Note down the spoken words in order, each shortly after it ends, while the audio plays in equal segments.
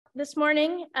this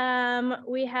morning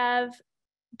we have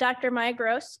Dr. Maya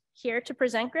Gross here to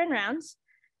present Grand Rounds.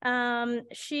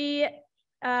 She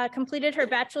completed her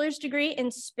bachelor's degree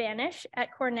in Spanish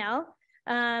at Cornell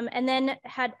and then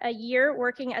had a year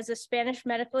working as a Spanish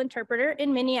medical interpreter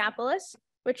in Minneapolis,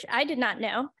 which I did not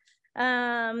know.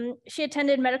 She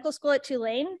attended medical school at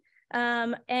Tulane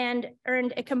and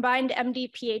earned a combined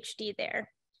MD PhD there.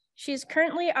 She's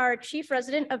currently our Chief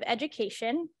Resident of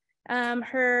Education.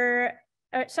 MD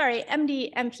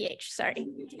MPH, sorry.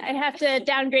 I have to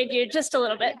downgrade you just a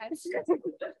little bit.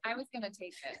 I was gonna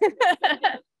take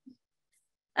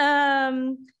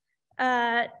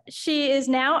it. She is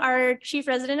now our Chief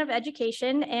Resident of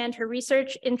Education, and her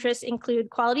research interests include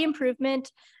quality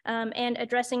improvement and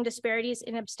addressing disparities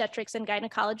in obstetrics and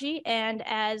gynecology. And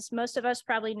as most of us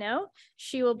probably know,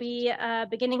 she will be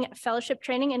beginning fellowship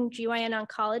training in GYN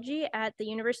oncology at the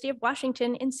University of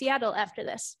Washington in Seattle after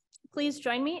this. Please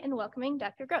join me in welcoming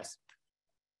Dr. Gross.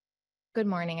 Good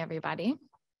morning, everybody.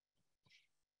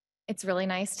 It's really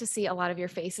nice to see a lot of your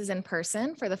faces in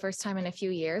person for the first time in a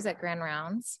few years at Grand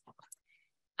Rounds.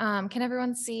 Can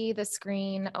everyone see the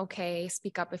screen okay?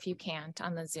 Speak up if you can't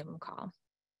on the Zoom call.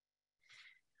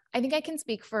 I think I can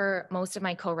speak for most of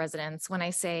my co-residents when I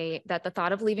say that the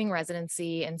thought of leaving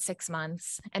residency in 6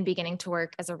 months and beginning to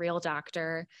work as a real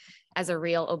doctor, as a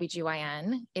real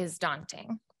OBGYN is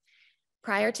daunting.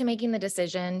 Prior to making the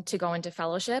decision to go into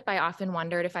fellowship, I often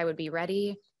wondered if I would be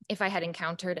ready, if I had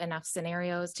encountered enough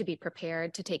scenarios to be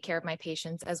prepared to take care of my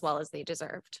patients as well as they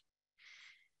deserved.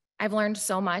 I've learned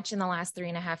so much in the last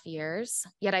 3.5 years,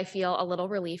 yet I feel a little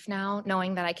relief now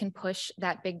knowing that I can push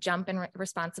that big jump in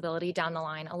responsibility down the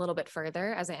line a little bit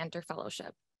further as I enter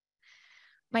fellowship.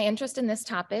 My interest in this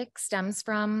topic stems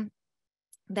from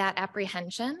that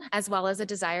apprehension, as well as a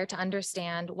desire to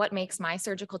understand what makes my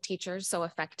surgical teachers so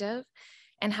effective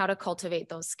and how to cultivate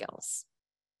those skills.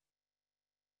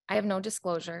 I have no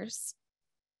disclosures.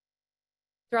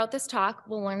 Throughout this talk,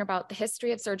 we'll learn about the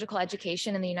history of surgical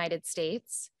education in the United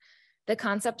States, the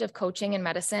concept of coaching in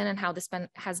medicine and how this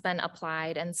has been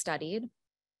applied and studied.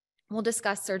 We'll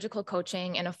discuss surgical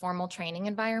coaching in a formal training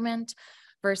environment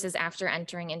versus after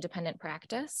entering independent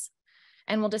practice.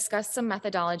 And we'll discuss some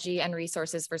methodology and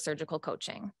resources for surgical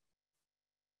coaching.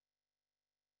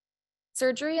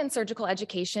 Surgery and surgical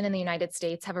education in the United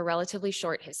States have a relatively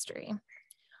short history.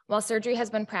 While surgery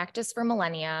has been practiced for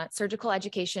millennia, surgical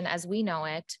education as we know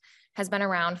it has been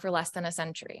around for less than a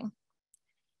century.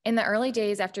 In the early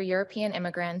days after European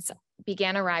immigrants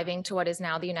began arriving to what is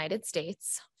now the United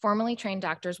States, formally trained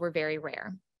doctors were very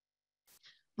rare.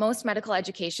 Most medical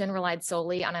education relied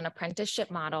solely on an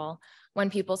apprenticeship model when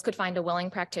pupils could find a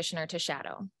willing practitioner to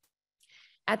shadow.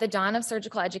 At the dawn of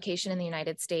surgical education in the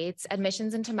United States,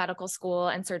 admissions into medical school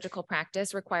and surgical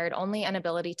practice required only an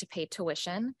ability to pay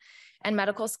tuition, and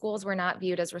medical schools were not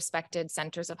viewed as respected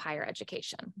centers of higher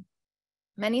education.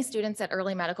 Many students at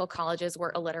early medical colleges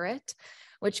were illiterate,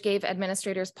 which gave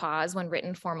administrators pause when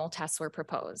written formal tests were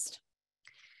proposed.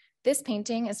 This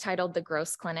painting is titled The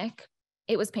Gross Clinic.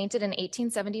 It was painted in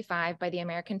 1875 by the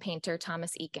American painter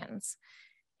Thomas Eakins.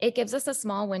 It gives us a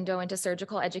small window into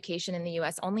surgical education in the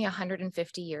US only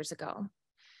 150 years ago.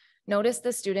 Notice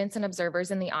the students and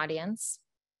observers in the audience.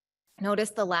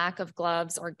 Notice the lack of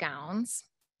gloves or gowns.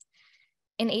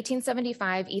 In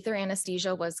 1875, ether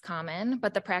anesthesia was common,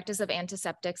 but the practice of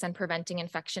antiseptics and preventing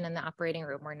infection in the operating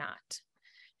room were not.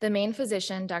 The main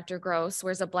physician, Dr. Gross,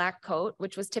 wears a black coat,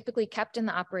 which was typically kept in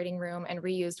the operating room and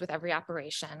reused with every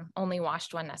operation, only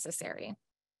washed when necessary.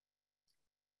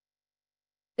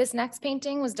 This next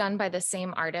painting was done by the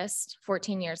same artist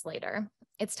 14 years later.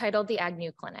 It's titled The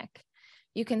Agnew Clinic.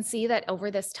 You can see that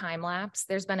over this time lapse,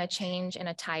 there's been a change in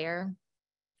attire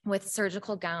with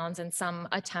surgical gowns and some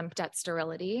attempt at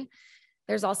sterility.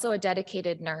 There's also a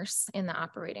dedicated nurse in the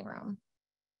operating room.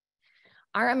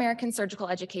 Our American surgical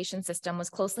education system was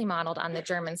closely modeled on the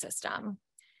German system.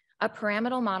 A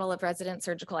pyramidal model of resident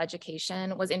surgical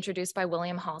education was introduced by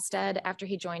William Halsted after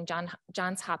he joined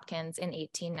Johns Hopkins in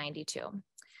 1892.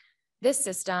 This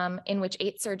system, in which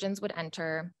 8 surgeons would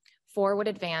enter, 4 would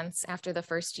advance after the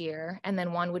first year, and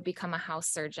then 1 would become a house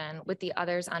surgeon, with the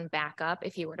others on backup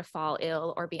if he were to fall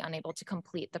ill or be unable to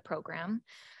complete the program,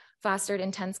 fostered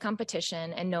intense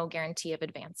competition and no guarantee of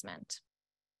advancement.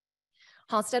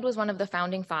 Halsted was one of the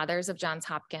founding fathers of Johns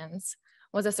Hopkins,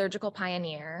 was a surgical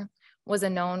pioneer, was a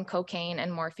known cocaine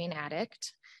and morphine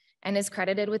addict, and is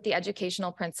credited with the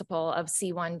educational principle of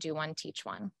see one, do one, teach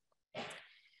one.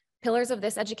 Pillars of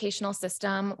this educational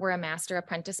system were a master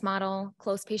apprentice model,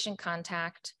 close patient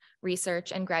contact,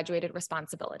 research, and graduated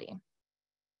responsibility.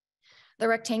 The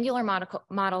rectangular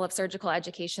model of surgical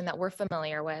education that we're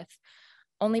familiar with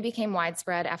only became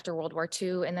widespread after World War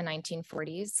II in the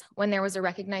 1940s, when there was a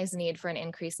recognized need for an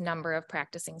increased number of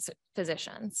practicing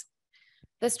physicians.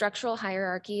 The structural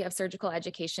hierarchy of surgical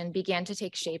education began to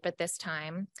take shape at this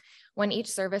time, when each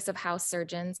service of house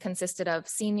surgeons consisted of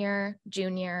senior,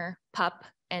 junior, pup,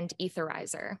 and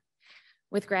etherizer,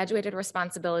 with graduated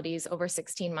responsibilities over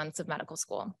 16 months of medical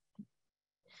school.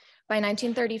 By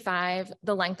 1935,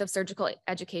 the length of surgical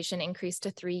education increased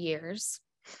to 3 years.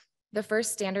 The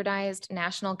first standardized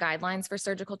national guidelines for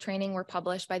surgical training were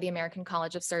published by the American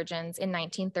College of Surgeons in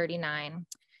 1939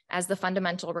 as the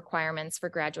fundamental requirements for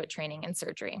graduate training in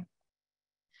surgery.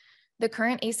 The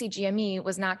current ACGME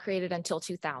was not created until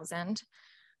 2000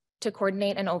 to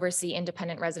coordinate and oversee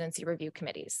independent residency review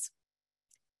committees.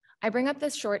 I bring up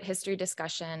this short history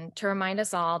discussion to remind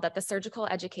us all that the surgical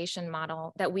education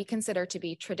model that we consider to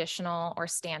be traditional or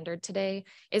standard today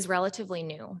is relatively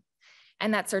new,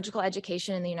 and that surgical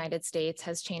education in the United States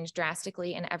has changed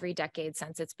drastically in every decade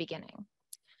since its beginning.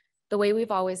 The way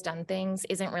we've always done things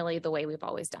isn't really the way we've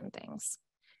always done things.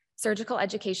 Surgical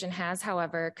education has,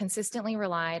 however, consistently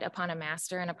relied upon a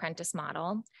master and apprentice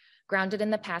model, grounded in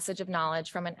the passage of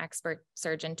knowledge from an expert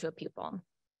surgeon to a pupil.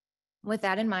 With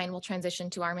that in mind, we'll transition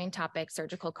to our main topic,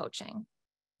 surgical coaching.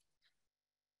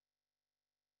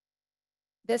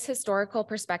 This historical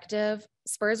perspective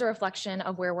spurs a reflection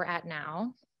of where we're at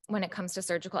now when it comes to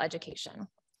surgical education.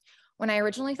 When I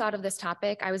originally thought of this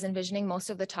topic, I was envisioning most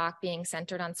of the talk being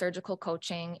centered on surgical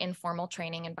coaching in formal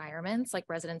training environments like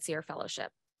residency or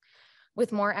fellowship.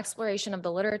 With more exploration of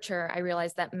the literature, I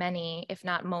realized that many, if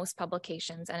not most,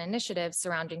 publications and initiatives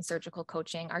surrounding surgical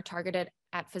coaching are targeted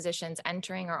at physicians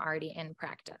entering or already in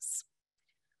practice.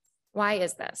 Why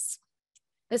is this?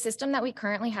 The system that we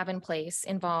currently have in place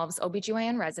involves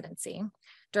OBGYN residency,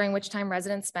 during which time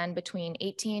residents spend between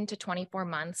 18 to 24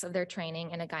 months of their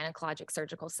training in a gynecologic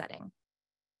surgical setting.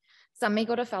 Some may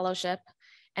go to fellowship,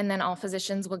 and then all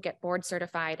physicians will get board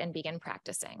certified and begin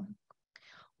practicing.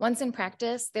 Once in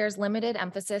practice, there's limited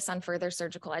emphasis on further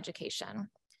surgical education.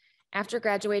 After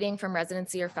graduating from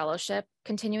residency or fellowship,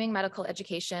 continuing medical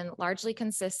education largely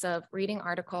consists of reading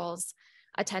articles,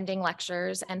 attending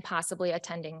lectures, and possibly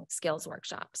attending skills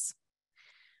workshops.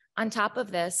 On top of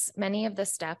this, many of the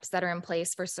steps that are in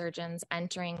place for surgeons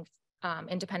entering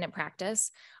independent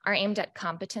practice are aimed at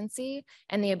competency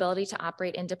and the ability to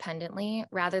operate independently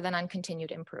rather than on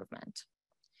continued improvement.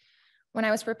 When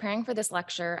I was preparing for this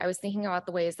lecture, I was thinking about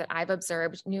the ways that I've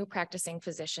observed new practicing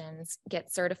physicians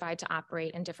get certified to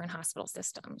operate in different hospital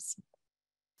systems.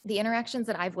 The interactions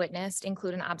that I've witnessed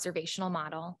include an observational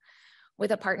model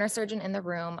with a partner surgeon in the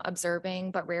room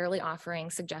observing but rarely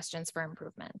offering suggestions for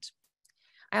improvement.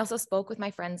 I also spoke with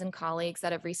my friends and colleagues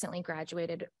that have recently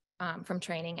graduated from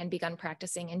training and begun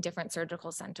practicing in different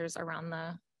surgical centers around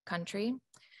the country.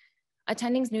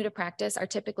 Attendings new to practice are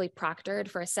typically proctored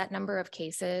for a set number of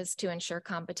cases to ensure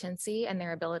competency and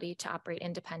their ability to operate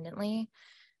independently.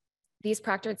 These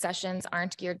proctored sessions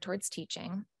aren't geared towards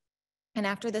teaching. And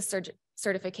after this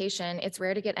certification, it's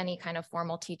rare to get any kind of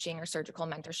formal teaching or surgical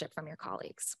mentorship from your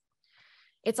colleagues.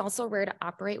 It's also rare to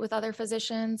operate with other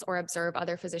physicians or observe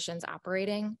other physicians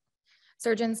operating.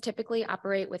 Surgeons typically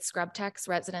operate with scrub techs,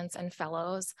 residents, and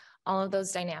fellows, all of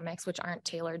those dynamics which aren't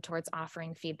tailored towards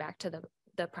offering feedback to the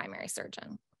primary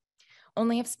surgeon.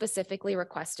 Only if specifically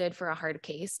requested for a hard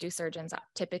case do surgeons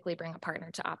typically bring a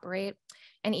partner to operate.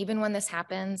 And even when this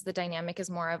happens, the dynamic is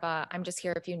more of a, I'm just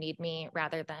here if you need me,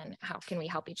 rather than how can we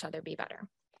help each other be better.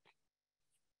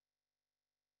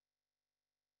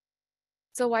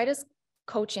 So why does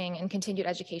coaching and continued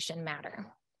education matter?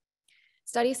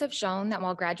 Studies have shown that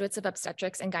while graduates of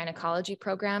obstetrics and gynecology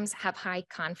programs have high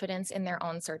confidence in their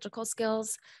own surgical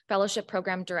skills, fellowship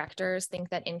program directors think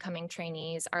that incoming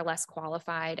trainees are less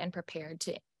qualified and prepared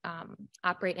to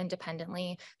operate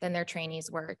independently than their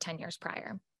trainees were 10 years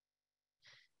prior.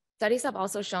 Studies have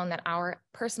also shown that our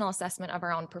personal assessment of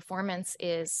our own performance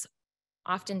is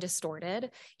often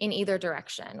distorted in either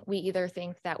direction. We either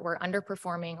think that we're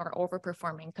underperforming or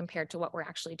overperforming compared to what we're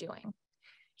actually doing.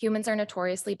 Humans are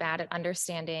notoriously bad at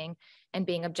understanding and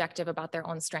being objective about their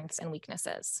own strengths and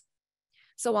weaknesses.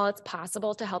 So while it's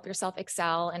possible to help yourself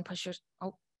excel and push your,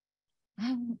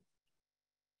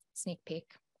 sneak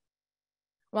peek.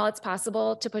 While it's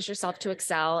possible to push yourself to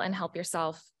excel and help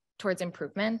yourself towards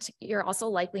improvement, you're also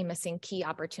likely missing key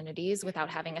opportunities without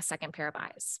having a second pair of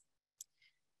eyes.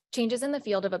 Changes in the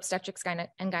field of obstetrics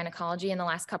and gynecology in the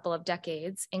last couple of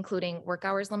decades, including work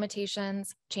hours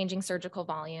limitations, changing surgical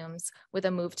volumes with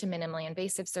a move to minimally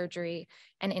invasive surgery,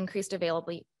 and increased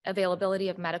availability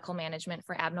of medical management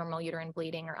for abnormal uterine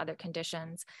bleeding or other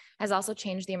conditions, has also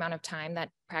changed the amount of time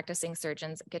that practicing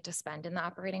surgeons get to spend in the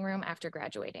operating room after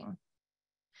graduating.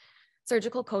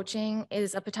 Surgical coaching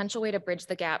is a potential way to bridge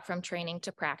the gap from training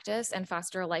to practice and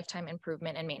foster a lifetime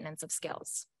improvement and maintenance of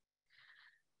skills.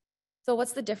 So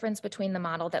what's the difference between the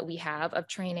model that we have of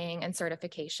training and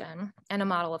certification and a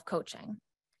model of coaching?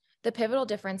 The pivotal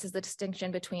difference is the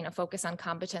distinction between a focus on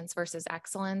competence versus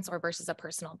excellence or versus a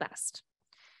personal best.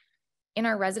 In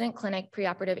our resident clinic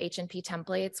preoperative H&P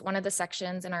templates, one of the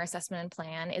sections in our assessment and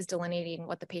plan is delineating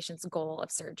what the patient's goal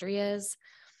of surgery is.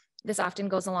 This often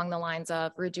goes along the lines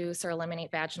of reduce or eliminate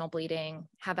vaginal bleeding,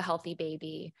 have a healthy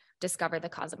baby, discover the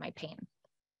cause of my pain.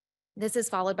 This is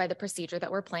followed by the procedure that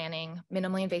we're planning: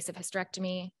 minimally invasive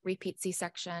hysterectomy, repeat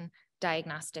C-section,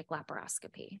 diagnostic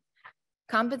laparoscopy.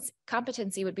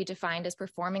 Competency would be defined as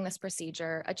performing this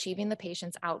procedure, achieving the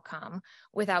patient's outcome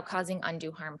without causing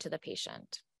undue harm to the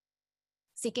patient.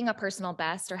 Seeking a personal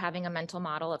best or having a mental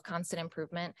model of constant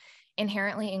improvement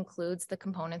inherently includes the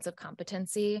components of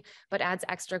competency, but adds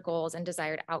extra goals and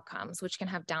desired outcomes, which can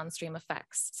have downstream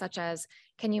effects, such as,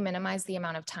 can you minimize the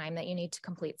amount of time that you need to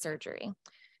complete surgery?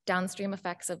 Downstream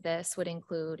effects of this would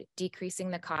include decreasing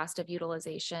the cost of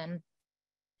utilization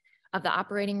of the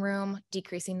operating room,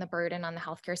 decreasing the burden on the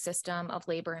healthcare system of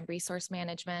labor and resource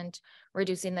management,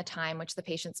 reducing the time which the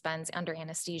patient spends under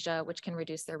anesthesia, which can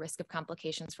reduce their risk of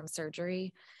complications from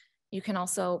surgery. You can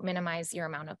also minimize your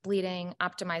amount of bleeding,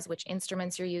 optimize which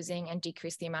instruments you're using, and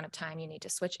decrease the amount of time you need to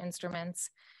switch instruments.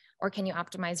 Or can you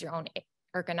optimize your own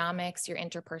ergonomics, your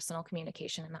interpersonal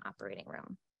communication in the operating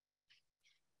room?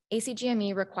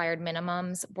 ACGME required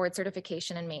minimums, board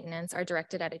certification, and maintenance are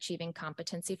directed at achieving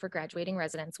competency for graduating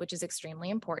residents, which is extremely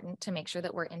important to make sure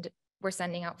that we're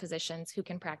sending out physicians who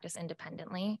can practice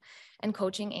independently, and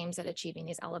coaching aims at achieving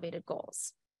these elevated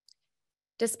goals.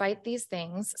 Despite these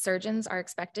things, surgeons are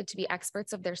expected to be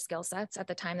experts of their skill sets at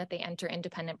the time that they enter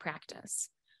independent practice.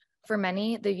 For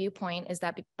many, the viewpoint is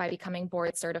that by becoming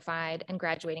board certified and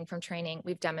graduating from training,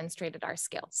 we've demonstrated our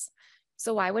skills.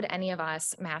 So why would any of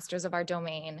us, masters of our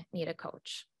domain, need a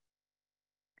coach?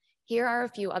 Here are a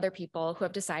few other people who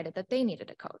have decided that they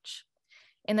needed a coach.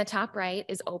 In the top right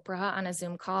is Oprah on a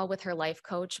Zoom call with her life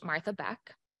coach, Martha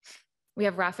Beck. We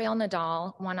have Rafael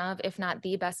Nadal, one of, if not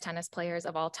the best tennis players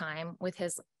of all time, with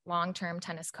his long-term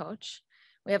tennis coach.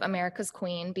 We have America's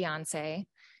Queen, Beyonce,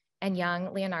 and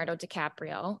young Leonardo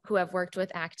DiCaprio, who have worked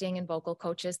with acting and vocal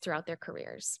coaches throughout their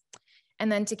careers. And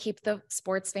then to keep the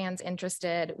sports fans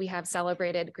interested, we have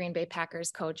celebrated Green Bay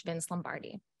Packers coach Vince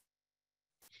Lombardi.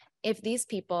 If these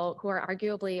people, who are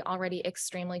arguably already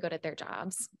extremely good at their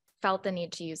jobs, felt the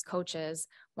need to use coaches,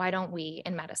 why don't we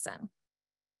in medicine?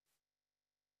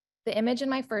 The image in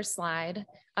my first slide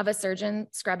of a surgeon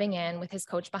scrubbing in with his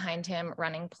coach behind him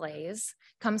running plays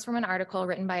comes from an article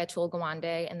written by Atul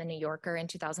Gawande in the New Yorker in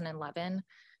 2011.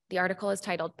 The article is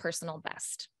titled Personal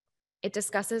Best. It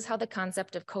discusses how the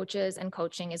concept of coaches and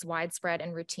coaching is widespread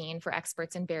and routine for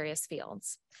experts in various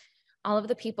fields. All of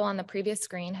the people on the previous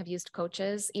screen have used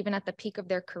coaches, even at the peak of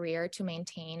their career, to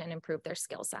maintain and improve their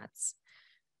skill sets.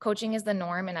 Coaching is the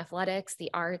norm in athletics, the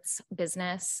arts,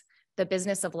 business. The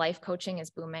business of life coaching is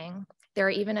booming. There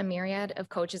are even a myriad of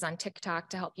coaches on TikTok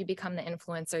to help you become the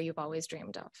influencer you've always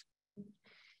dreamed of.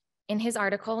 In his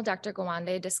article, Dr.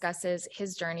 Gawande discusses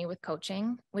his journey with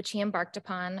coaching, which he embarked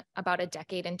upon about a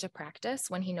decade into practice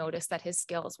when he noticed that his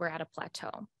skills were at a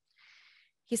plateau.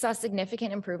 He saw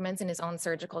significant improvements in his own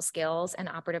surgical skills and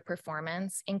operative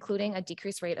performance, including a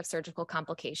decreased rate of surgical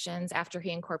complications after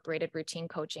he incorporated routine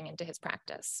coaching into his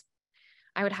practice.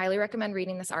 I would highly recommend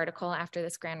reading this article after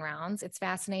this grand rounds. It's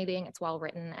fascinating, it's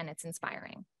well-written, and it's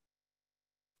inspiring.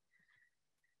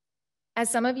 As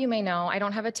some of you may know, I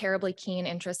don't have a terribly keen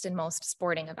interest in most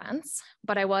sporting events,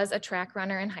 but I was a track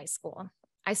runner in high school.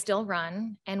 I still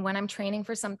run, and when I'm training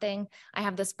for something, I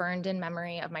have this burned in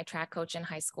memory of my track coach in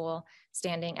high school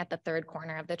standing at the third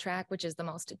corner of the track, which is the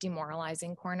most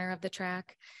demoralizing corner of the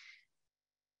track,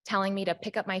 telling me to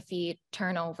pick up my feet,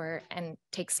 turn over, and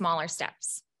take smaller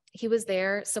steps. He was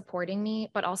there supporting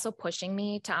me, but also pushing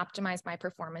me to optimize my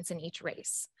performance in each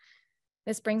race.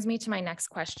 This brings me to my next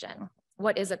question.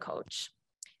 What is a coach?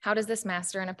 How does this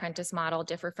master and apprentice model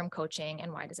differ from coaching,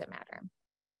 and why does it matter?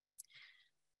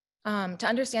 To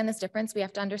understand this difference, we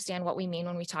have to understand what we mean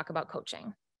when we talk about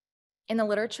coaching. In the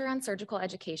literature on surgical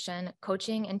education,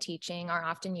 coaching and teaching are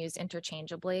often used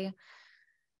interchangeably,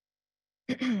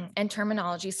 and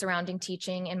terminology surrounding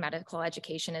teaching in medical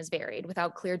education is varied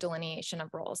without clear delineation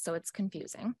of roles, so it's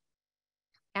confusing.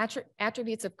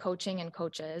 Attributes of coaching and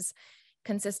coaches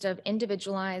consist of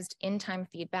individualized in-time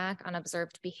feedback on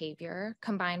observed behavior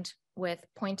combined with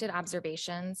pointed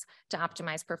observations to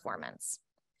optimize performance.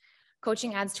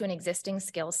 Coaching adds to an existing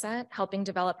skill set, helping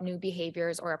develop new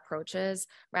behaviors or approaches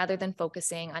rather than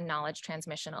focusing on knowledge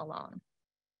transmission alone.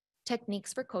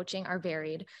 Techniques for coaching are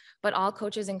varied, but all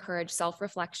coaches encourage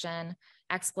self-reflection,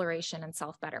 exploration, and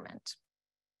self-betterment.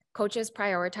 Coaches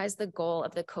prioritize the goal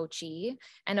of the coachee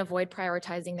and avoid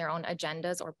prioritizing their own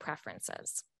agendas or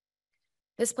preferences.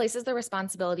 This places the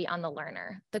responsibility on the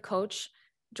learner. The coachee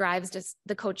drives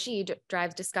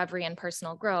discovery and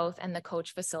personal growth, and the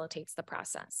coach facilitates the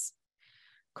process.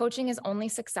 Coaching is only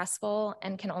successful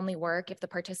and can only work if the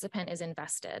participant is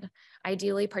invested.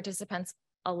 Ideally, participants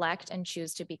elect and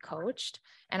choose to be coached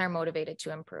and are motivated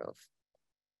to improve.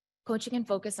 Coaching can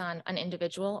focus on an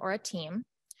individual or a team.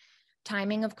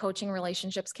 Timing of coaching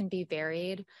relationships can be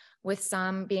varied, with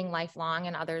some being lifelong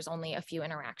and others only a few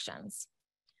interactions.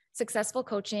 Successful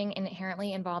coaching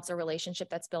inherently involves a relationship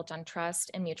that's built on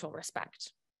trust and mutual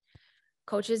respect.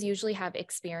 Coaches usually have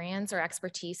experience or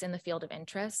expertise in the field of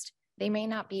interest. They may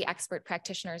not be expert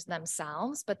practitioners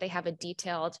themselves, but they have a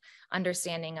detailed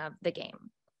understanding of the game.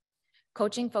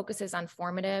 Coaching focuses on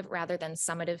formative rather than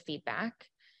summative feedback,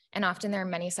 and often there are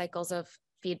many cycles of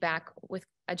feedback with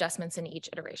adjustments in each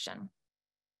iteration.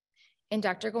 In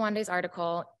Dr. Gawande's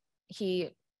article, he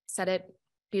said it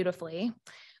beautifully,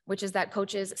 which is that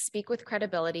coaches speak with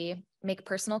credibility, make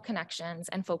personal connections,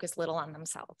 and focus little on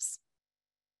themselves.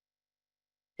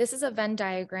 This is a Venn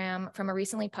diagram from a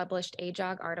recently published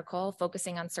AJOG article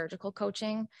focusing on surgical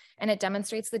coaching, and it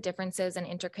demonstrates the differences and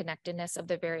interconnectedness of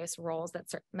the various roles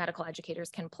that medical educators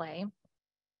can play.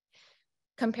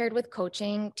 Compared with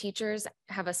coaching, teachers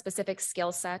have a specific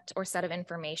skill set or set of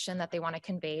information that they want to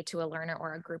convey to a learner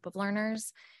or a group of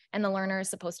learners, and the learner is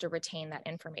supposed to retain that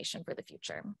information for the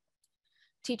future.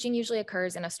 Teaching usually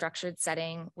occurs in a structured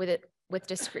setting with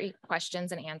discrete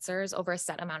questions and answers over a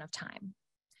set amount of time.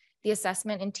 The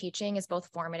assessment in teaching is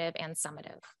both formative and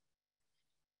summative.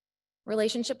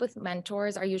 Relationship with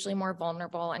mentors are usually more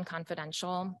vulnerable and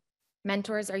confidential.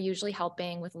 Mentors are usually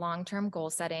helping with long-term goal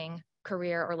setting,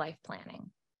 career, or life planning.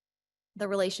 The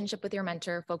relationship with your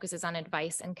mentor focuses on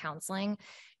advice and counseling,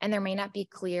 and there may not be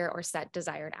clear or set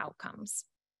desired outcomes.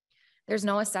 There's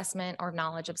no assessment or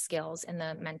knowledge of skills in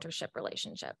the mentorship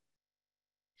relationship.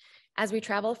 As we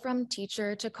travel from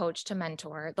teacher to coach to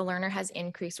mentor, the learner has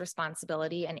increased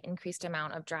responsibility and increased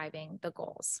amount of driving the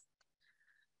goals.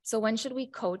 So when should we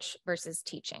coach versus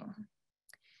teaching?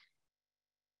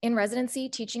 In residency,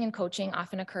 teaching and coaching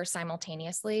often occur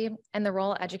simultaneously, and the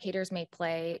role educators may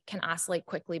play can oscillate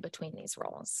quickly between these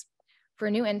roles. For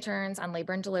new interns on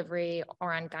labor and delivery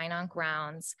or on gyn-onc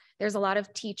rounds, there's a lot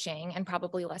of teaching and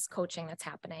probably less coaching that's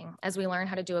happening as we learn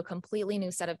how to do a completely new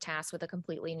set of tasks with a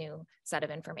completely new set of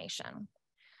information.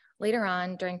 Later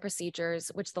on, during procedures,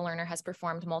 which the learner has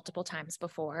performed multiple times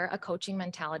before, a coaching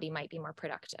mentality might be more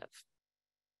productive.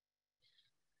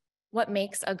 What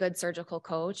makes a good surgical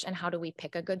coach, and how do we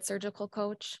pick a good surgical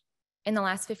coach? In the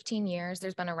last 15 years,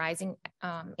 there's been a rising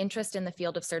interest in the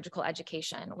field of surgical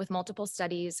education, with multiple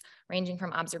studies ranging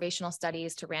from observational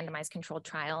studies to randomized controlled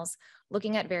trials,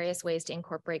 looking at various ways to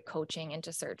incorporate coaching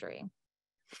into surgery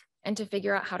and to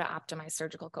figure out how to optimize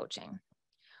surgical coaching.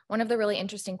 One of the really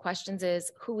interesting questions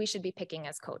is who we should be picking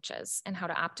as coaches and how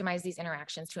to optimize these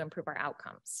interactions to improve our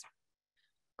outcomes.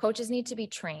 Coaches need to be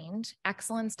trained.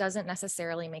 Excellence doesn't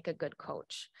necessarily make a good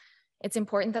coach. It's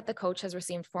important that the coach has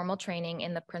received formal training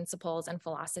in the principles and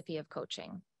philosophy of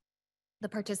coaching. The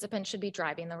participant should be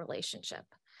driving the relationship,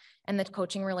 and the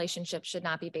coaching relationship should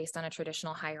not be based on a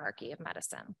traditional hierarchy of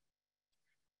medicine.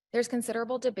 There's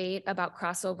considerable debate about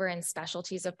crossover in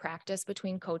specialties of practice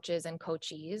between coaches and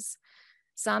coachees.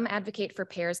 Some advocate for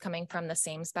pairs coming from the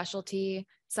same specialty.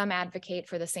 Some advocate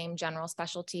for the same general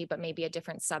specialty, but maybe a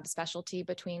different subspecialty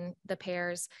between the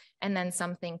pairs. And then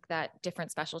some think that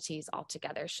different specialties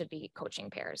altogether should be coaching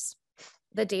pairs.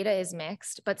 The data is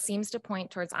mixed, but seems to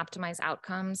point towards optimized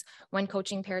outcomes when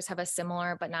coaching pairs have a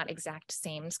similar but not exact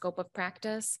same scope of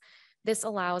practice. This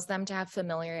allows them to have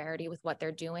familiarity with what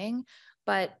they're doing,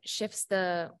 but shifts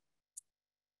the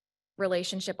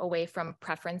relationship away from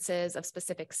preferences of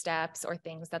specific steps or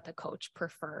things that the coach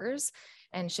prefers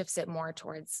and shifts it more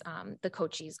towards the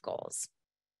coachee's goals.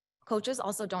 Coaches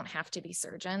also don't have to be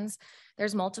surgeons.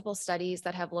 There's multiple studies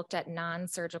that have looked at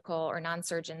non-surgical or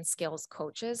non-surgeon skills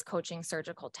coaches coaching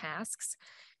surgical tasks.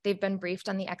 They've been briefed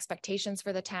on the expectations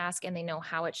for the task and they know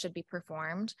how it should be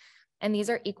performed. And these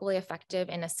are equally effective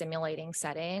in a simulated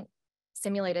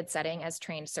setting as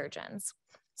trained surgeons.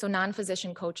 So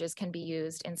non-physician coaches can be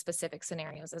used in specific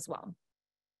scenarios as well.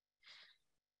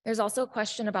 There's also a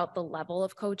question about the level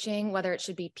of coaching, whether it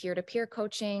should be peer-to-peer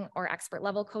coaching or expert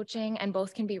level coaching, and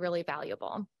both can be really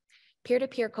valuable.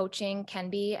 Peer-to-peer coaching can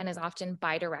be and is often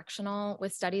bidirectional,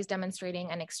 with studies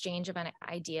demonstrating an exchange of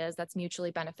ideas that's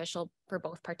mutually beneficial for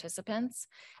both participants,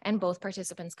 and both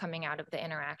participants coming out of the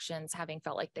interactions having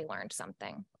felt like they learned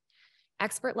something.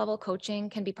 Expert level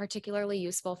coaching can be particularly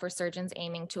useful for surgeons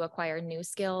aiming to acquire new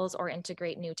skills or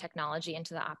integrate new technology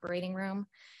into the operating room.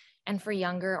 And for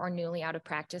younger or newly out of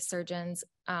practice surgeons,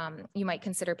 you might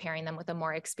consider pairing them with a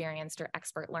more experienced or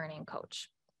expert learning coach.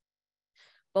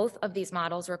 Both of these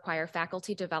models require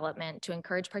faculty development to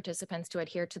encourage participants to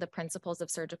adhere to the principles of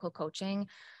surgical coaching,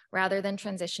 rather than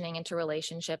transitioning into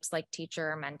relationships like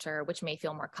teacher or mentor, which may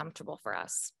feel more comfortable for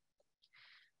us.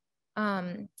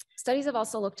 Studies have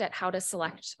also looked at how to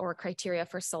select or criteria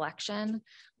for selection,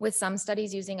 with some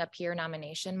studies using a peer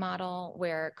nomination model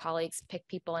where colleagues pick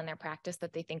people in their practice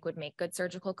that they think would make good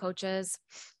surgical coaches.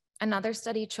 Another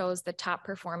study chose the top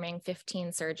performing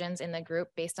 15 surgeons in the group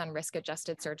based on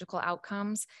risk-adjusted surgical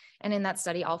outcomes. And in that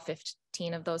study, all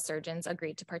 15 of those surgeons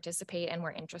agreed to participate and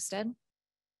were interested.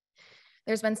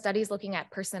 There's been studies looking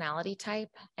at personality type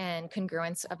and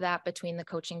congruence of that between the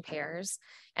coaching pairs.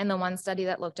 And the one study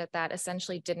that looked at that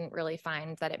essentially didn't really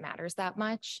find that it matters that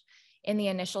much. In the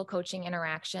initial coaching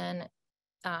interaction,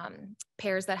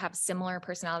 pairs that have similar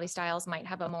personality styles might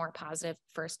have a more positive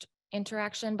first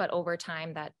interaction, but over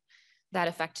time that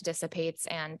effect dissipates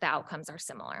and the outcomes are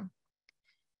similar.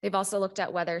 They've also looked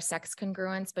at whether sex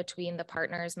congruence between the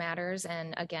partners matters,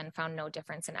 and again, found no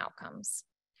difference in outcomes.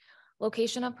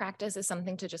 Location of practice is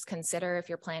something to just consider if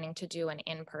you're planning to do an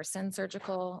in-person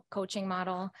surgical coaching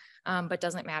model, but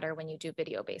doesn't matter when you do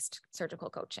video-based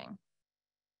surgical coaching.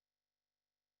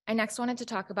 I next wanted to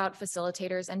talk about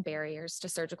facilitators and barriers to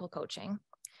surgical coaching.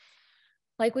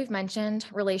 Like we've mentioned,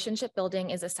 relationship building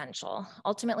is essential.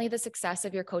 Ultimately, the success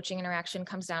of your coaching interaction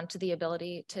comes down to the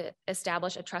ability to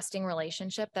establish a trusting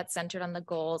relationship that's centered on the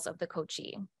goals of the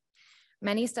coachee.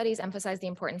 Many studies emphasize the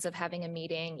importance of having a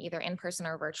meeting, either in person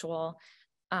or virtual,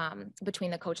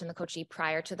 between the coach and the coachee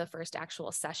prior to the first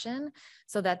actual session,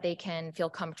 so that they can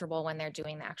feel comfortable when they're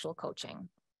doing the actual coaching.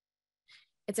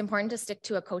 It's important to stick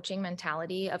to a coaching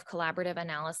mentality of collaborative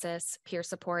analysis, peer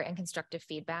support, and constructive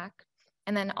feedback.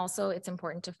 And then also it's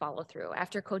important to follow through.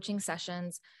 After coaching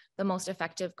sessions, the most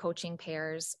effective coaching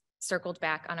pairs circled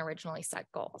back on originally set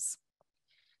goals.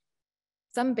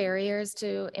 Some barriers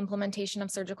to implementation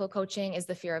of surgical coaching is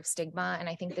the fear of stigma, and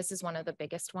I think this is one of the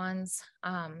biggest ones.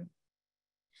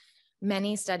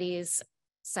 Many studies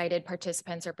cited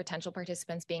participants or potential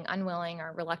participants being unwilling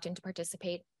or reluctant to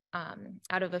participate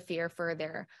out of a fear for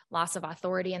their loss of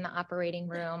authority in the operating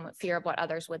room, fear of what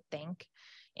others would think.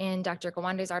 In Dr.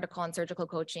 Gawande's article on surgical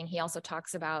coaching, he also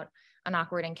talks about an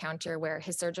awkward encounter where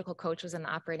his surgical coach was in the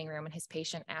operating room and his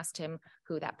patient asked him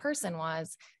who that person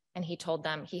was, and he told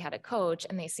them he had a coach,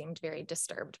 and they seemed very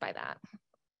disturbed by that.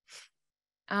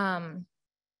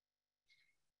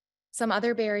 Some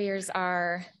other barriers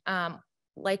are,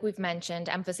 like we've mentioned,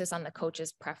 emphasis on the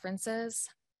coach's preferences.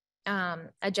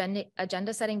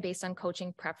 Agenda setting based on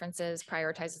coaching preferences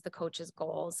prioritizes the coach's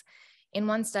goals. In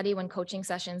one study, when coaching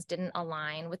sessions didn't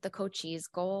align with the coachee's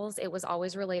goals, it was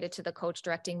always related to the coach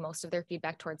directing most of their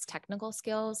feedback towards technical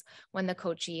skills when the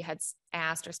coachee had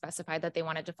asked or specified that they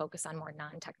wanted to focus on more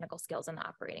non-technical skills in the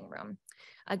operating room.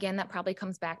 Again, that probably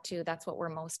comes back to that's what we're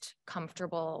most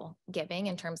comfortable giving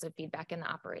in terms of feedback in the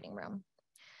operating room.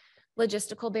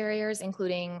 Logistical barriers,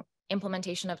 including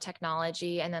implementation of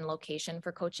technology and then location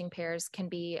for coaching pairs, can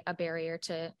be a barrier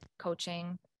to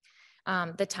coaching.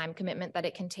 The time commitment that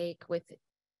it can take, with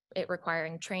it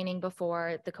requiring training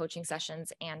before the coaching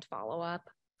sessions and follow-up.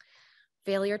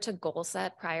 Failure to goal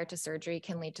set prior to surgery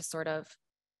can lead to sort of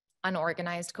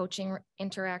unorganized coaching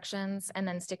interactions, and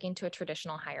then sticking to a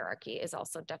traditional hierarchy is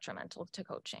also detrimental to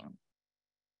coaching.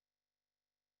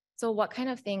 So what kind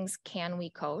of things can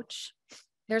we coach?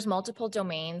 There's multiple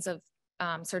domains of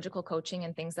surgical coaching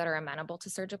and things that are amenable to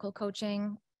surgical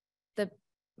coaching. The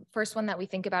first one that we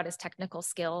think about is technical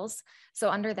skills.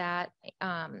 So under that,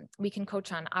 we can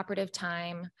coach on operative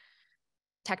time,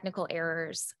 technical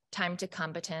errors, time to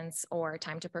competence or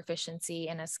time to proficiency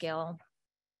in a skill,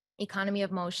 economy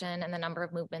of motion and the number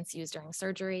of movements used during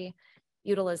surgery,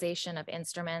 utilization of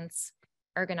instruments,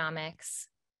 ergonomics,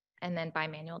 and then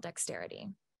bimanual dexterity.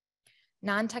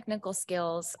 Non-technical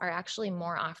skills are actually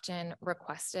more often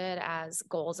requested as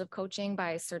goals of coaching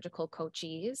by surgical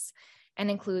coachees, and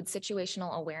include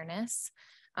situational awareness,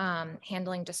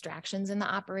 handling distractions in the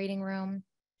operating room,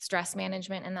 stress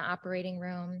management in the operating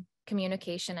room,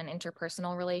 communication and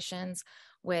interpersonal relations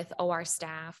with OR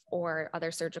staff or other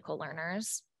surgical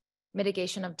learners,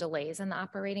 mitigation of delays in the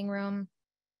operating room.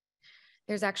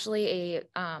 There's actually a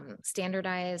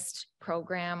standardized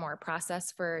program or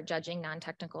process for judging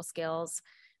non-technical skills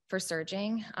for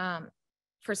surgeons,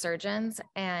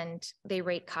 and they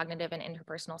rate cognitive and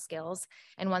interpersonal skills.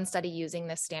 And one study using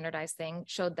this standardized thing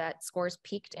showed that scores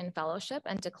peaked in fellowship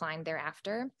and declined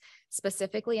thereafter,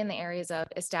 specifically in the areas of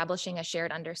establishing a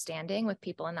shared understanding with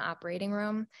people in the operating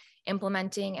room,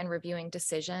 implementing and reviewing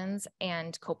decisions,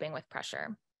 and coping with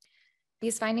pressure.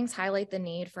 These findings highlight the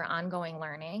need for ongoing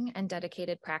learning and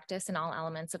dedicated practice in all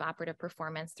elements of operative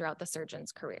performance throughout the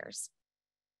surgeon's careers.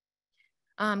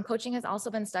 Coaching has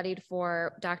also been studied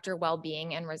for doctor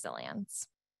well-being and resilience.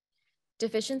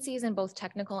 Deficiencies in both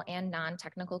technical and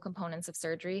non-technical components of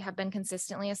surgery have been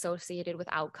consistently associated with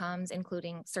outcomes,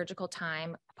 including surgical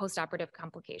time, postoperative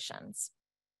complications.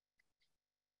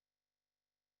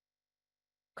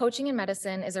 Coaching in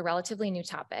medicine is a relatively new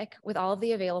topic, with all of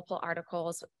the available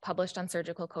articles published on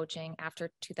surgical coaching after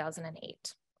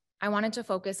 2008. I wanted to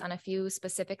focus on a few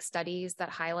specific studies that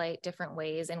highlight different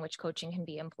ways in which coaching can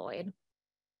be employed.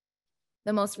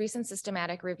 The most recent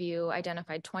systematic review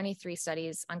identified 23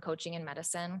 studies on coaching in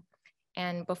medicine.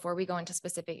 And before we go into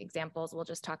specific examples, we'll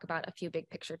just talk about a few big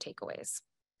picture takeaways.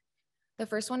 The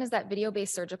first one is that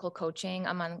video-based surgical coaching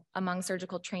among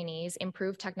surgical trainees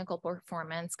improved technical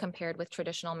performance compared with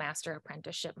traditional master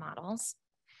apprenticeship models.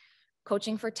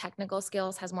 Coaching for technical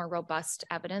skills has more robust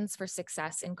evidence for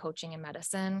success in coaching in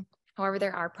medicine. However,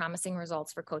 there are promising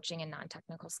results for coaching in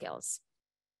non-technical skills.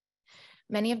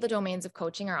 Many of the domains of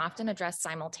coaching are often addressed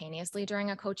simultaneously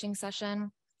during a coaching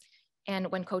session.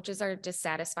 And when coaches are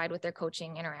dissatisfied with their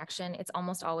coaching interaction, it's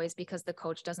almost always because the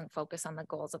coach doesn't focus on the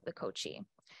goals of the coachee.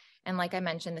 And like I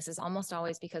mentioned, this is almost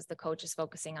always because the coach is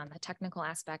focusing on the technical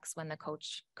aspects when the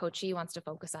coachee wants to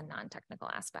focus on non-technical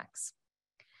aspects.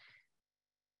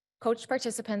 Coach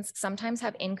participants sometimes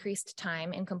have increased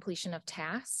time in completion of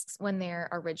tasks when they're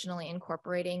originally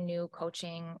incorporating new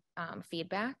coaching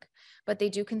feedback, but they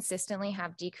do consistently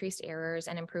have decreased errors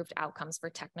and improved outcomes for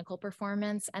technical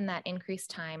performance, and that increased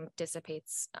time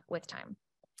dissipates with time.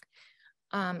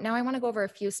 Now I want to go over a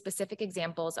few specific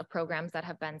examples of programs that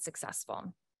have been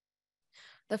successful.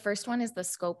 The first one is the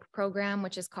SCOPE program,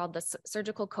 which is called the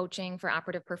Surgical Coaching for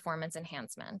Operative Performance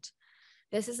Enhancement.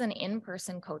 This is an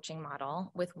in-person coaching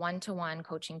model with one-to-one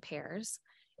coaching pairs.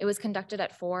 It was conducted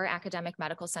at 4 academic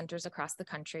medical centers across the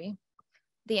country.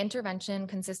 The intervention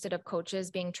consisted of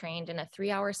coaches being trained in a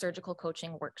 3-hour surgical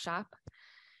coaching workshop,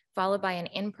 followed by an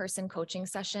in-person coaching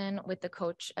session with the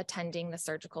coach attending the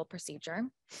surgical procedure.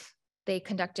 They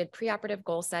conducted preoperative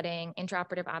goal setting,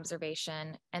 intraoperative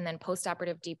observation, and then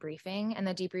postoperative debriefing, and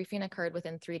the debriefing occurred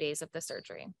within 3 days of the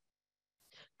surgery.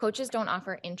 Coaches don't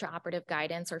offer intraoperative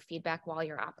guidance or feedback while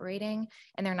you're operating,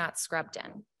 and they're not scrubbed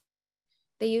in.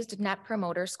 They used net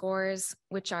promoter scores,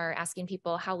 which are asking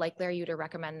people, how likely are you to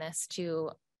recommend this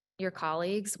to your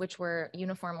colleagues, which were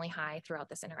uniformly high throughout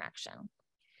this interaction.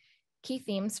 Key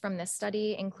themes from this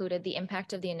study included the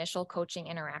impact of the initial coaching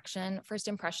interaction. First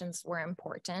impressions were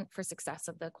important for success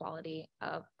of the quality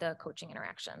of the coaching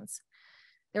interactions.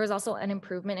 There was also an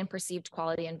improvement in perceived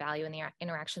quality and value in the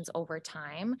interactions over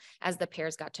time as the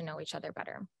pairs got to know each other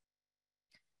better.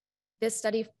 This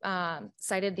study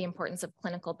cited the importance of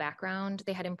clinical background.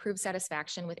 They had improved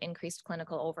satisfaction with increased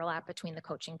clinical overlap between the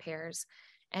coaching pairs,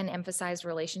 and emphasized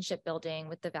relationship building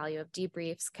with the value of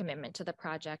debriefs, commitment to the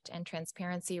project, and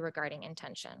transparency regarding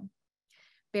intention.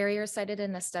 Barriers cited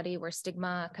in this study were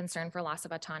stigma, concern for loss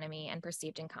of autonomy, and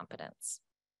perceived incompetence.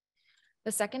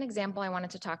 The second example I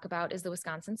wanted to talk about is the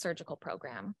Wisconsin Surgical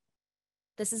Program.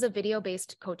 This is a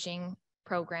video-based coaching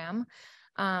program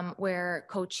where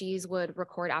coachees would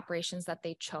record operations that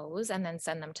they chose and then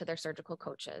send them to their surgical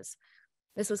coaches.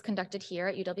 This was conducted here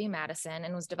at UW-Madison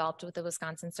and was developed with the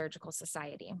Wisconsin Surgical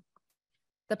Society.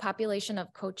 The population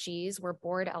of coachees were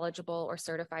board eligible or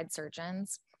certified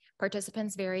surgeons.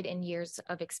 Participants varied in years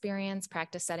of experience,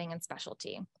 practice setting, and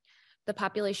specialty. The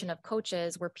population of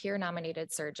coaches were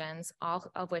peer-nominated surgeons, all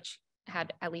of which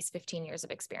had at least 15 years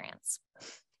of experience.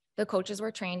 The coaches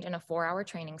were trained in a 4-hour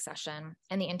training session,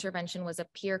 and the intervention was a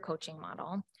peer coaching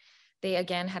model. They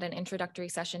again had an introductory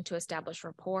session to establish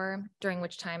rapport, during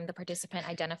which time the participant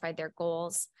identified their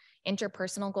goals.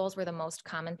 Interpersonal goals were the most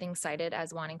common thing cited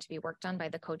as wanting to be worked on by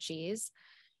the coachees,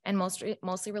 and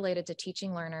mostly related to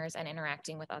teaching learners and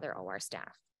interacting with other OR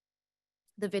staff.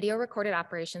 The video recorded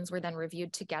operations were then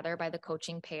reviewed together by the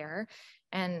coaching pair,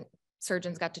 and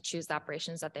surgeons got to choose the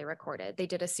operations that they recorded. They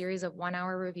did a series of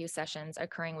 1-hour review sessions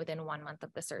occurring within 1 month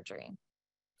of the surgery.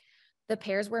 The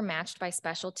pairs were matched by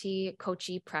specialty,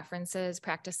 coachee preferences,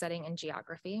 practice setting, and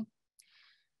geography.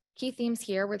 Key themes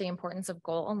here were the importance of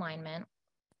goal alignment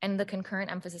and the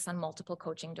concurrent emphasis on multiple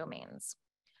coaching domains.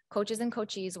 Coaches and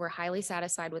coachees were highly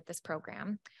satisfied with this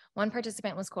program. One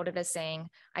participant was quoted as saying,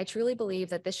 "I truly believe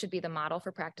that this should be the model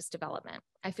for practice development.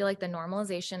 I feel like the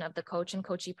normalization of the coach and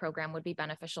coachee program would be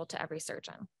beneficial to every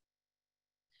surgeon."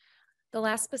 The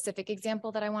last specific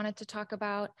example that I wanted to talk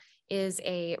about is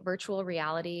a virtual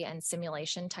reality and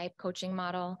simulation type coaching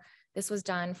model. This was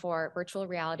done for virtual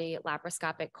reality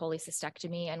laparoscopic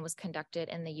cholecystectomy and was conducted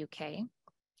in the UK.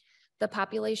 The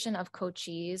population of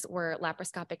coachees were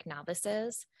laparoscopic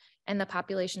novices, and the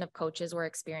population of coaches were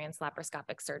experienced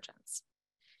laparoscopic surgeons.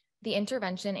 The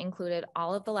intervention included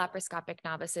all of the laparoscopic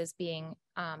novices being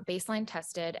baseline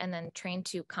tested and then trained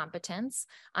to competence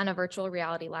on a virtual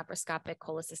reality laparoscopic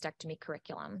cholecystectomy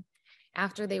curriculum.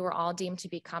 After they were all deemed to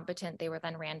be competent, they were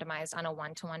then randomized on a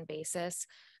one-to-one basis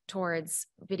towards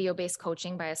video-based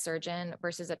coaching by a surgeon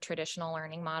versus a traditional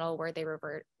learning model where they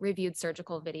reviewed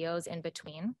surgical videos in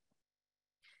between.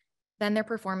 Then their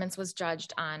performance was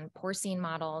judged on porcine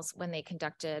models when they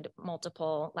conducted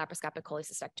multiple laparoscopic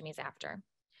cholecystectomies after.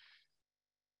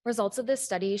 Results of this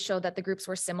study showed that the groups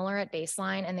were similar at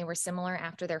baseline and they were similar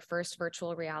after their first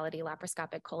virtual reality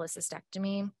laparoscopic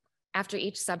cholecystectomy. After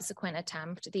each subsequent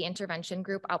attempt, the intervention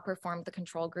group outperformed the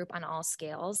control group on all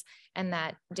scales, and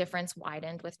that difference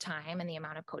widened with time and the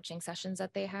amount of coaching sessions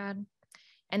that they had.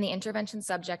 And the intervention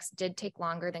subjects did take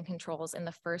longer than controls in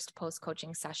the first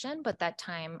post-coaching session, but that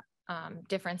time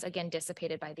difference again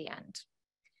dissipated by the end.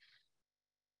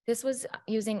 This was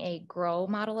using a GROW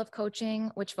model of coaching,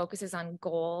 which focuses on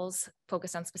goals,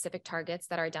 focused on specific targets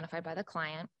that are identified by the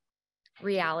client.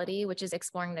 Reality, which is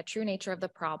exploring the true nature of the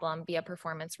problem via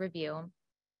performance review.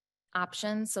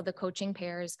 Options, so the coaching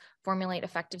pairs formulate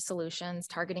effective solutions,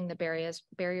 targeting the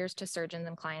barriers to surgeons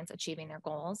and clients achieving their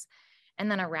goals. And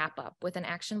then a wrap up with an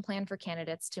action plan for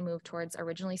candidates to move towards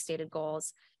originally stated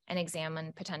goals and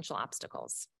examine potential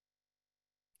obstacles.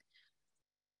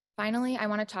 Finally, I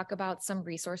want to talk about some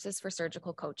resources for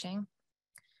surgical coaching.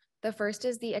 The first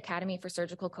is the Academy for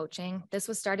Surgical Coaching. This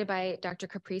was started by Dr.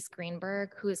 Caprice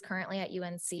Greenberg, who is currently at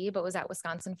UNC, but was at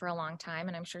Wisconsin for a long time,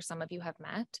 and I'm sure some of you have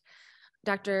met.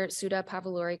 Dr. Sudha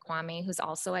Pavuluri Kwame, who's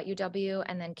also at UW,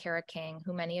 and then Kara King,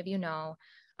 who many of you know,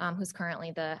 who's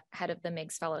currently the head of the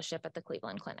MIGS Fellowship at the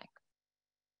Cleveland Clinic.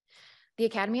 The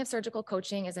Academy of Surgical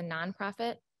Coaching is a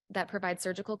nonprofit that provides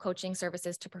surgical coaching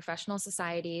services to professional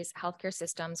societies, healthcare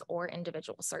systems, or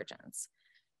individual surgeons.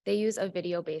 They use a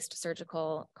video-based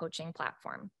surgical coaching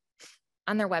platform.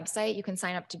 On their website, you can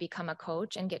sign up to become a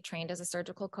coach and get trained as a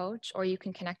surgical coach, or you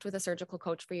can connect with a surgical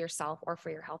coach for yourself or for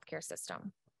your healthcare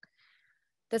system.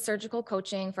 The Surgical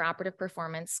Coaching for Operative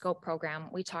Performance SCOPE program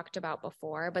we talked about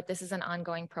before, but this is an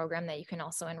ongoing program that you can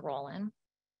also enroll in.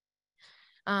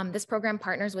 This program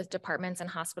partners with departments and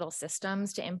hospital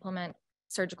systems to implement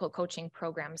surgical coaching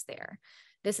programs there.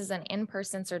 This is an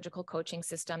in-person surgical coaching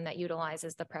system that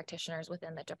utilizes the practitioners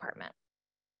within the department.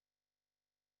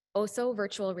 OSO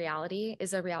Virtual Reality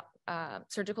is a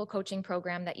surgical coaching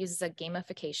program that uses a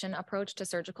gamification approach to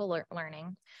surgical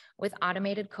learning with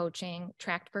automated coaching,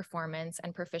 tracked performance,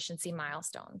 and proficiency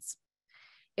milestones.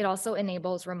 It also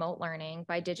enables remote learning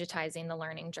by digitizing the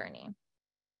learning journey.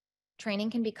 Training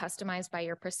can be customized by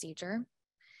your procedure.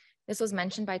 This was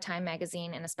mentioned by Time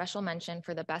Magazine in a special mention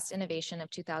for the best innovation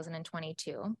of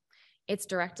 2022. It's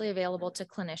directly available to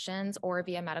clinicians or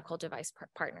via medical device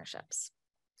partnerships.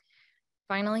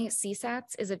 Finally,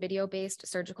 CSATS is a video-based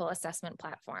surgical assessment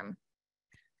platform.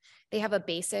 They have a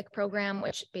basic program,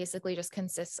 which basically just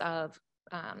consists of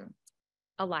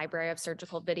a library of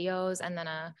surgical videos and then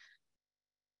a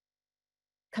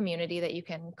community that you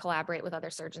can collaborate with other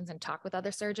surgeons and talk with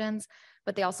other surgeons,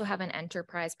 but they also have an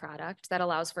enterprise product that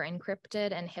allows for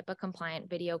encrypted and HIPAA compliant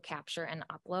video capture and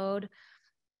upload,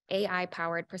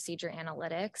 AI-powered procedure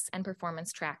analytics and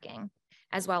performance tracking,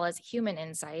 as well as human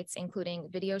insights, including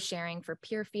video sharing for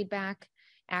peer feedback,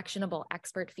 actionable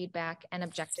expert feedback, and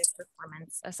objective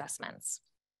performance assessments.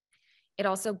 It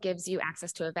also gives you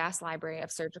access to a vast library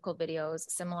of surgical videos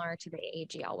similar to the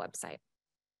AGL website.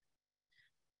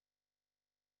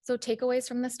 So takeaways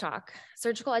from this talk: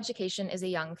 surgical education is a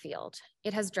young field.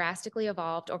 It has drastically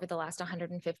evolved over the last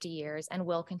 150 years and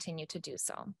will continue to do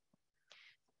so.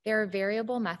 There are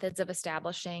variable methods of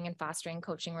establishing and fostering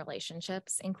coaching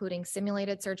relationships, including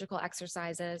simulated surgical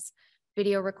exercises,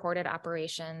 video recorded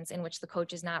operations in which the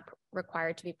coach is not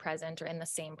required to be present or in the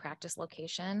same practice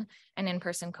location, and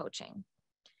in-person coaching.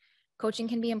 Coaching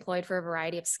can be employed for a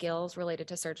variety of skills related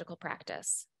to surgical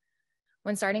practice.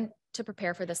 When starting to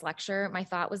prepare for this lecture, my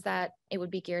thought was that it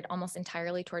would be geared almost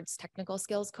entirely towards technical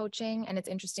skills coaching, and it's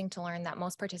interesting to learn that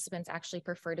most participants actually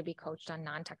prefer to be coached on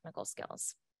non-technical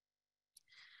skills.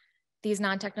 These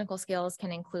non-technical skills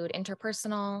can include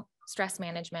interpersonal, stress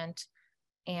management,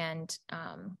 and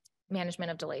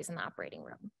management of delays in the operating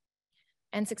room.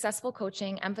 And successful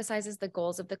coaching emphasizes the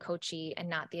goals of the coachee and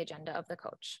not the agenda of the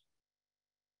coach.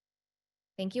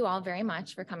 Thank you all very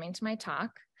much for coming to my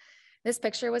talk. This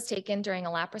picture was taken during a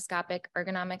laparoscopic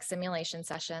ergonomic simulation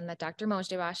session that Dr.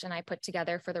 Mojdebash and I put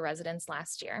together for the residents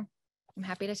last year. I'm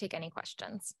happy to take any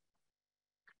questions.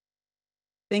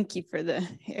 Thank you for the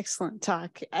excellent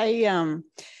talk. I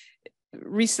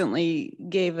recently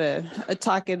gave a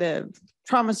talk at a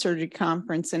trauma surgery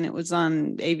conference, and it was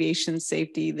on aviation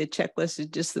safety. The checklist is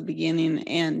just the beginning,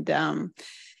 and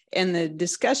the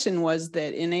discussion was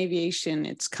that in aviation,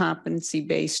 it's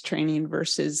competency-based training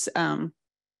versus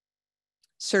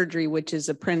surgery, which is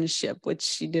apprenticeship,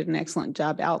 which you did an excellent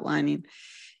job outlining.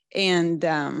 And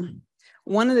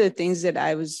one of the things that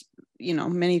I was,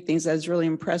 many things I was really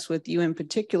impressed with you in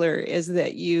particular is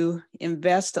that you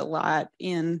invest a lot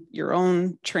in your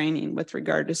own training with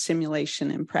regard to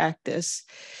simulation and practice.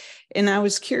 And I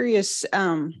was curious,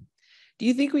 do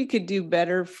you think we could do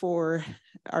better for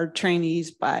our trainees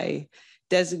by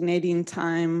designating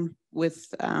time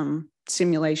with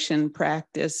simulation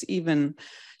practice, even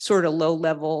sort of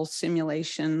low-level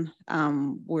simulation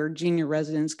where junior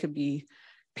residents could be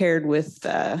paired with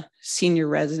senior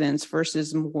residents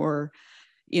versus more,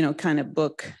 kind of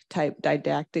book type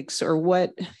didactics, or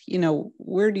what,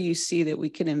 where do you see that we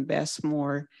can invest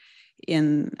more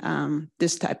in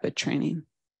this type of training?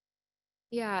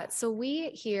 Yeah, so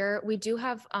we do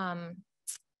have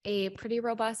a pretty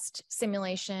robust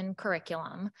simulation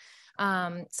curriculum.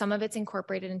 Some of it's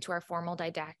incorporated into our formal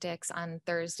didactics on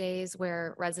Thursdays,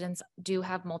 where residents do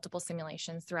have multiple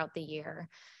simulations throughout the year,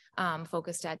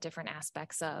 focused at different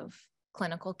aspects of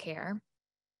clinical care.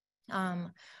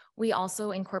 We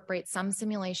also incorporate some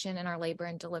simulation in our labor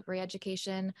and delivery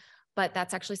education, but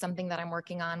that's actually something that I'm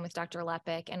working on with Dr.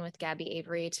 Lepic and with Gabby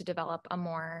Avery to develop a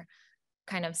more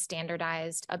kind of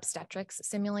standardized obstetrics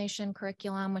simulation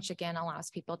curriculum, which again allows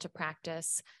people to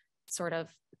practice sort of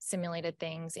simulated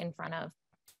things in front of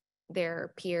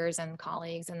their peers and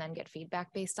colleagues and then get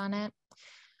feedback based on it.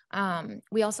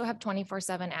 We also have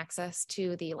 24/7 access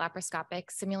to the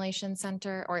laparoscopic simulation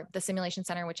center, or the simulation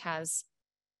center, which has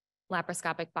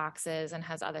laparoscopic boxes and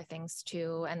has other things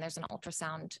too. And there's an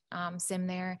ultrasound sim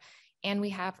there. And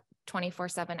we have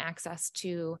 24/7 access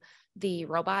to the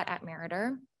robot at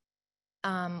Meritor,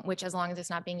 which, as long as it's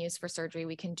not being used for surgery,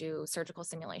 we can do surgical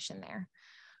simulation there.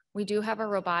 We do have a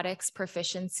robotics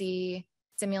proficiency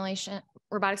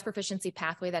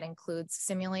pathway that includes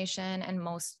simulation, and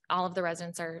all of the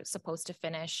residents are supposed to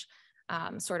finish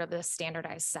sort of the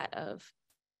standardized set of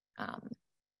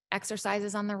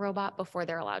exercises on the robot before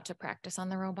they're allowed to practice on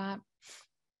the robot.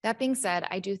 That being said,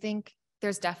 I do think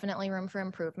there's definitely room for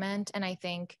improvement, and I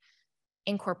think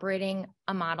incorporating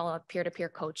a model of peer-to-peer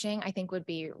coaching, I think would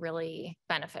be really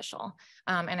beneficial.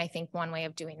 And I think one way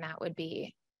of doing that would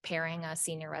be pairing a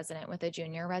senior resident with a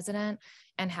junior resident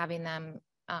and having them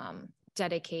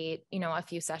dedicate, a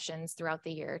few sessions throughout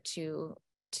the year to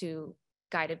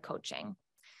guided coaching.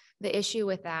 The issue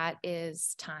with that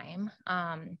is time.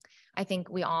 I think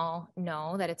we all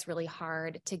know that it's really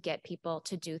hard to get people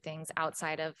to do things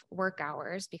outside of work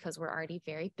hours because we're already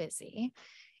very busy.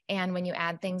 And when you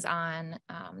add things on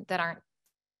that aren't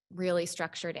really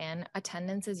structured in,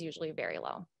 attendance is usually very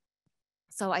low.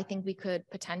 So I think we could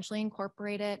potentially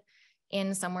incorporate it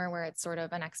in somewhere where it's sort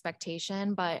of an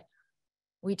expectation, but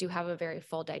we do have a very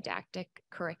full didactic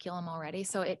curriculum already.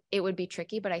 So it would be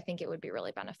tricky, but I think it would be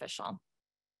really beneficial.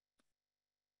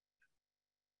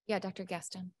 Yeah, Dr.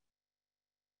 Gaston.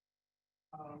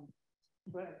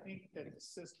 But I think that the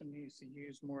system needs to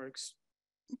use more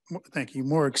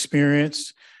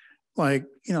experience. Like,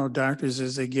 doctors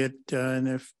as they get in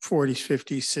their 40s,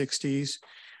 50s, 60s,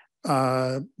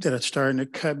 that are starting to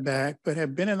cut back, but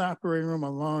have been in the operating room a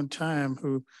long time,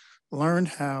 who learned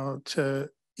how to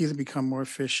either become more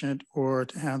efficient or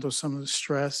to handle some of the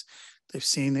stress. They've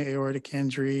seen the aortic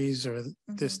injuries or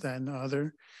this, that, and the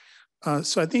other.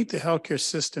 So I think the healthcare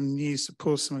system needs to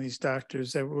pull some of these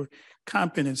doctors that were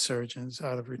competent surgeons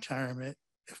out of retirement,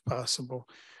 if possible,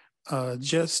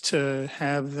 just to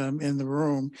have them in the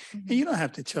room. And you don't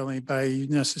have to tell anybody you're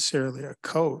necessarily a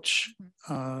coach.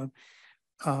 One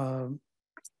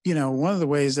of the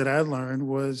ways that I learned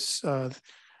was I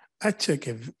took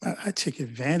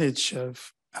advantage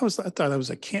of. I thought I was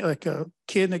a kid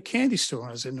in a candy store when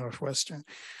I was at Northwestern.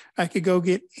 I could go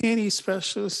get any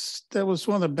specialist that was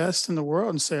one of the best in the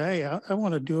world and say, "Hey, I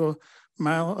want to do a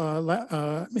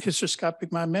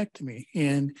hysteroscopic myomectomy,"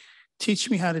 and teach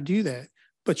me how to do that.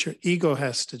 But your ego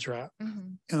has to drop.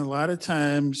 And a lot of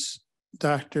times,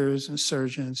 doctors and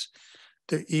surgeons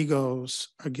their egos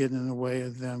are getting in the way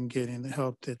of them getting the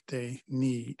help that they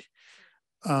need.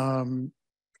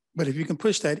 But if you can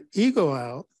push that ego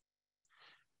out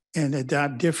and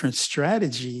adopt different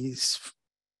strategies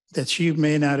that you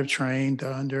may not have trained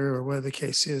under or whatever the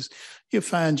case is, you'll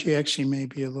find you actually may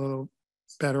be a little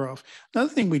better off.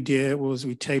 Another thing we did was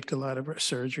we taped a lot of our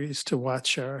surgeries to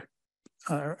watch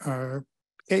our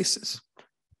cases.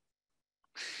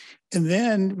 And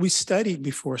then we studied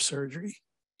before surgery.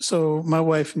 So my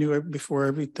wife knew before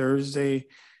every Thursday,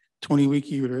 20-week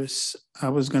uterus, I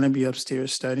was going to be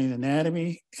upstairs studying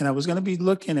anatomy, and I was going to be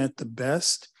looking at the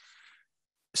best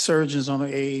surgeons on the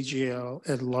AAGL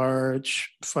at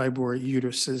large fibroid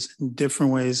uteruses and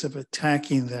different ways of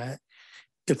attacking that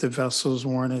if the vessels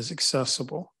weren't as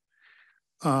accessible.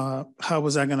 How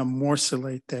was I going to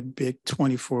morcellate that big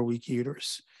 24-week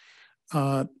uterus?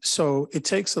 So it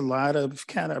takes a lot of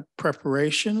kind of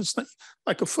preparation. It's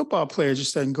like a football player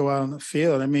just doesn't go out on the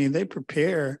field. I mean, they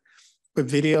prepare with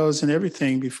videos and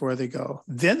everything before they go.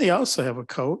 Then they also have a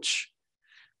coach,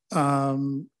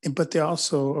 but they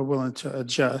also are willing to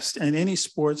adjust. And any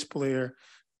sports player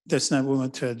that's not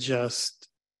willing to adjust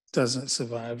doesn't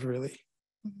survive, really.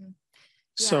 Mm-hmm.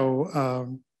 Yeah.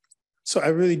 So I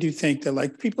really do think that,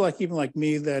 like, people like even like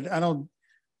me, that I don't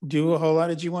do a whole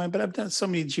lot of GYN, but I've done so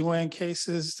many GYN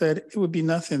cases that it would be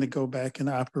nothing to go back in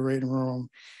the operating room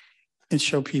and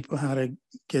show people how to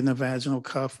get in a vaginal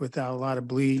cuff without a lot of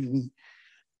bleeding,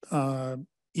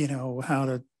 you know, how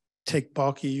to take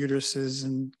bulky uteruses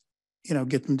and, you know,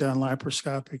 get them done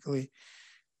laparoscopically.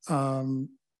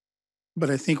 But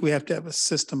I think we have to have a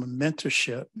system of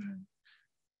mentorship. Mm-hmm.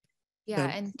 Yeah,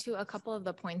 and to a couple of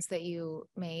the points that you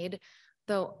made,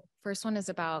 the first one is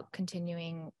about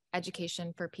continuing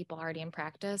education for people already in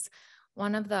practice.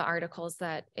 One of the articles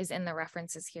that is in the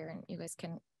references here, and you guys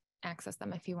can access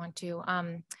them if you want to,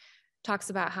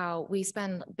 talks about how we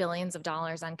spend billions of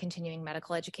dollars on continuing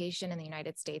medical education in the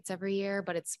United States every year,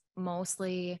 but it's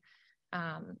mostly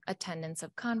attendance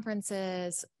of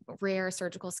conferences, rare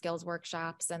surgical skills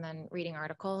workshops, and then reading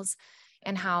articles,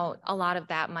 and how a lot of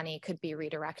that money could be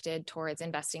redirected towards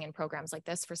investing in programs like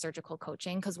this for surgical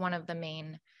coaching. Because one of the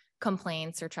main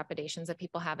complaints or trepidations that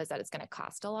people have is that it's going to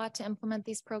cost a lot to implement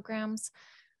these programs.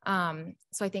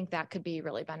 So I think that could be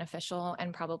really beneficial,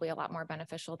 and probably a lot more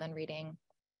beneficial than reading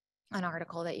an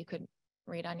article that you could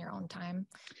read on your own time.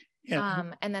 Yeah.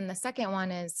 And then the second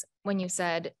one is when you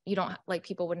said you don't, like,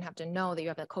 people wouldn't have to know that you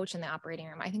have a coach in the operating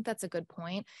room. I think that's a good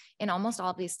point. In almost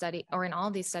all of these studies, or in all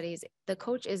of these studies, the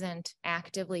coach isn't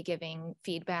actively giving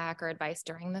feedback or advice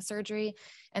during the surgery.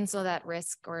 And so that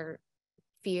risk or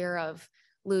fear of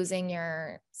losing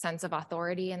your sense of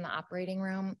authority in the operating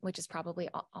room, which is probably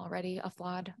already a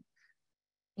flawed,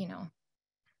 you know,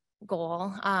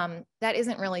 goal, that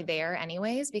isn't really there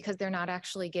anyways, because they're not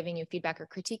actually giving you feedback or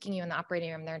critiquing you in the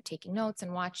operating room. They're taking notes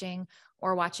and watching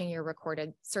your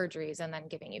recorded surgeries and then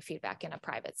giving you feedback in a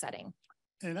private setting.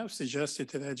 And I've suggested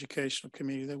to the educational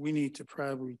committee that we need to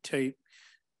probably tape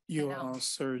your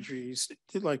surgeries,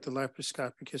 like the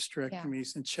laparoscopic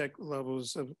hysterectomies, and check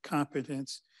levels of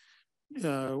competence, you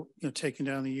know, taking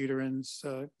down the uterines,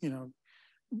 you know,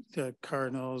 the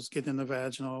cardinals, getting the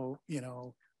vaginal, you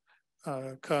know,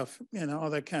 cuff, and all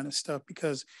that kind of stuff,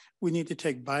 because we need to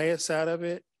take bias out of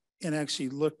it and actually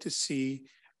look to see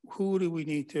who do we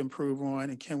need to improve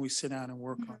on, and can we sit down and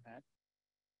work on that.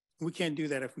 We can't do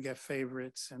that if we got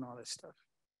favorites and all that stuff.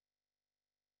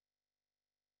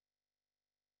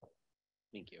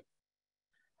 Thank you.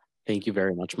 Thank you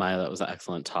very much, Maya. That was an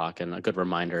excellent talk, and a good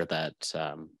reminder that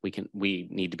we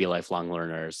need to be lifelong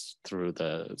learners through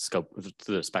the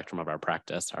spectrum of our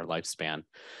practice, our lifespan.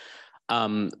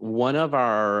 One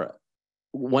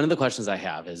of the questions I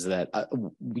have is that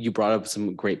you brought up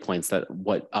some great points, that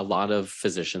what a lot of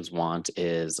physicians want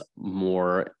is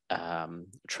more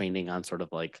training on sort of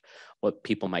like what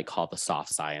people might call the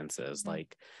soft sciences,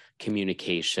 like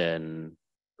communication,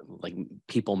 like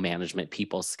people management,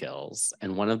 people skills.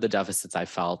 And one of the deficits I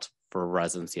felt for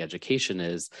residency education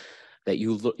is that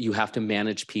you have to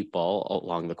manage people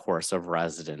along the course of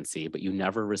residency, but you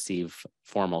never receive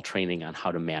formal training on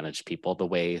how to manage people the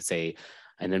way, say,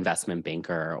 an investment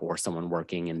banker or someone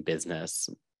working in business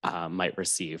might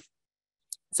receive.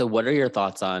 So what are your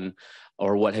thoughts on,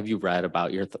 or what have you read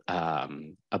about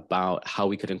about how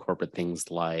we could incorporate things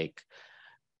like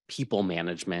people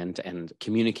management and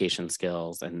communication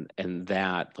skills and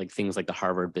that, like things like the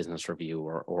Harvard Business Review,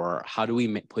 or how do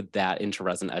we put that into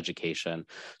resident education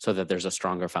so that there's a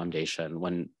stronger foundation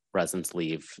when residents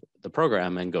leave the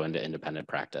program and go into independent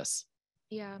practice?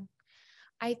 Yeah,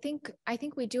 I think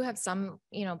we do have some,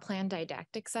 planned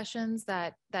didactic sessions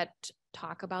that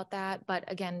talk about that. But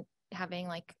again, having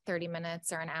like 30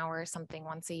 minutes or an hour or something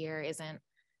once a year isn't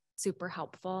super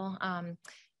helpful.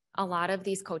 A lot of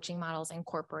these coaching models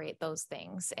incorporate those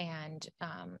things and,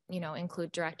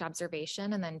 include direct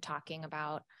observation and then talking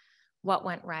about what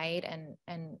went right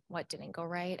and what didn't go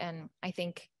right. And I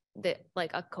think that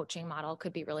like a coaching model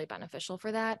could be really beneficial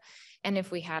for that. And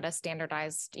if we had a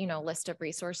standardized, list of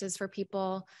resources for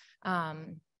people,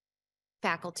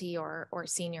 faculty or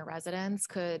senior residents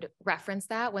could reference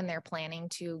that when they're planning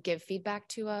to give feedback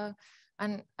to a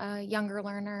younger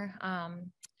learner,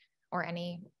 or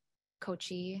any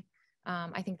coachee.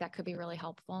 I think that could be really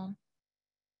helpful.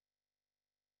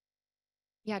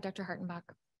 Yeah, Dr. Hartenbach.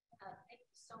 Thank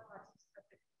you so much. It's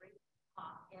such a great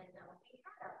talk. And we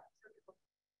had a surgical.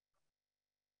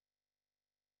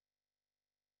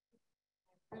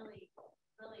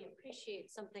 I really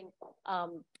appreciate something.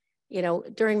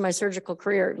 During my surgical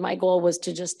career, my goal was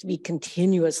to just be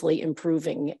continuously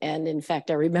improving. And in fact,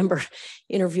 I remember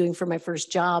interviewing for my first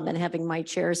job and having my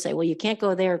chair say, well, you can't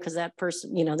go there because that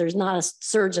person, there's not a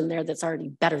surgeon there that's already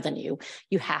better than you.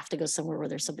 You have to go somewhere where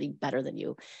there's somebody better than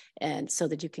you, and so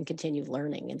that you can continue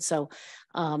learning. And so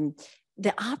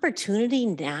the opportunity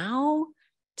now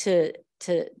to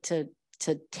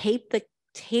tape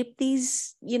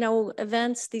these,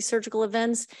 events, these surgical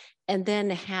events, and then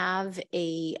have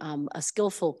a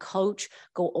skillful coach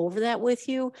go over that with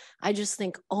you. I just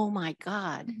think, oh my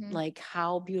God, like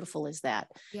how beautiful is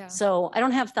that? Yeah. So I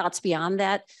don't have thoughts beyond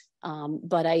that.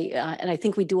 But I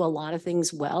think we do a lot of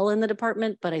things well in the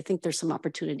department, but I think there's some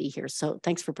opportunity here. So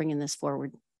thanks for bringing this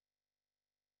forward.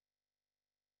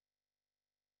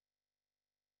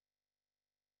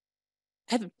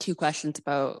 I have two questions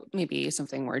about maybe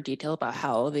something more detailed about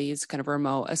how these kind of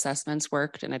remote assessments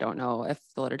worked. And I don't know if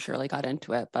the literature really got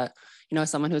into it, but,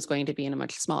 someone who's going to be in a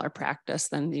much smaller practice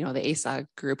than, the ASOG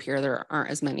group here, there aren't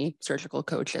as many surgical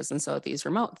coaches. And so these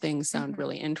remote things sound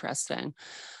really interesting.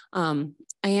 I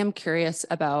am curious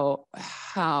about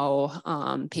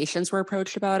how patients were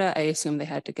approached about it. I assume they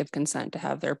had to give consent to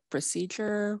have their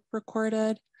procedure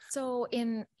recorded. So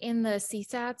in the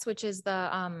CSATs, which is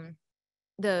the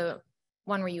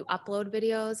one where you upload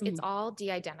videos, it's all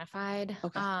de-identified.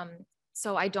 Okay.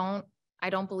 So I don't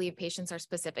believe patients are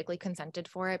specifically consented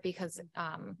for it because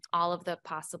all of the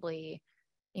possibly,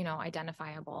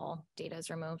 identifiable data is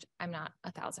removed. I'm not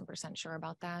 1,000% sure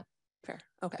about that. Fair.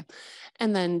 Okay.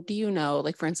 And then do you know,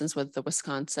 like for instance, with the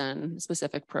Wisconsin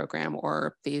specific program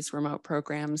or these remote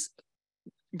programs,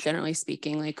 generally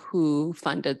speaking, like who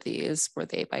funded these? Were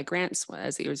they by grants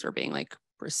as these were being like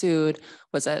pursued?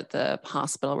 Was it the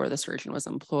hospital where the surgeon was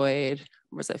employed?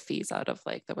 Was it fees out of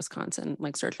like the Wisconsin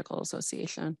like Surgical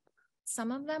Association?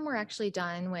 Some of them were actually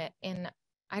done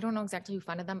I don't know exactly who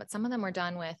funded them, but some of them were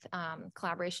done with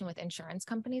collaboration with insurance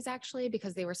companies actually,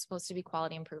 because they were supposed to be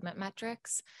quality improvement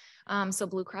metrics. So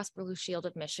Blue Cross Blue Shield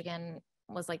of Michigan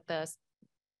was like the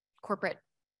corporate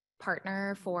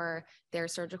partner for their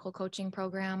surgical coaching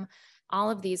program.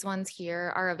 All of these ones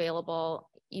here are available.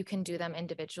 You can do them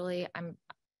individually.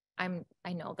 I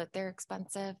know that they're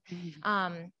expensive.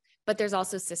 But there's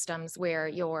also systems where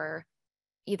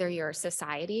either your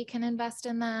society can invest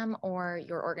in them or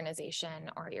your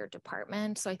organization or your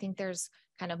department. So I think there's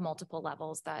kind of multiple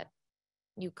levels that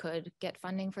you could get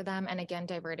funding for them. And again,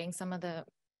 diverting some of the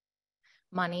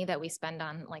money that we spend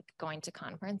on like going to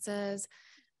conferences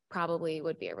probably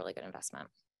would be a really good investment.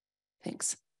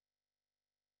 Thanks.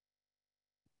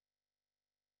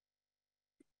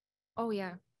 Oh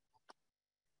yeah.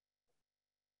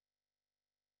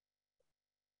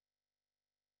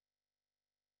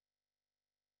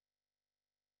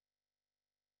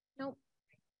 Nope.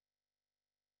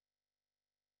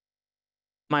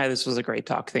 Maya, this was a great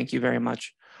talk. Thank you very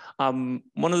much. One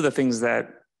of the things that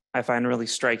I find really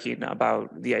striking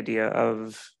about the idea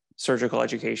of surgical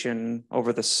education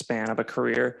over the span of a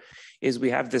career is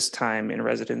we have this time in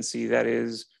residency that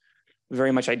is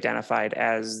very much identified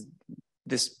as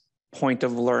this point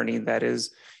of learning that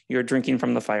is you're drinking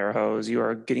from the fire hose, you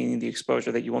are getting the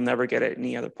exposure that you will never get at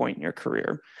any other point in your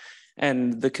career.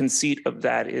 And the conceit of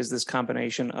that is this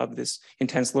combination of this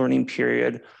intense learning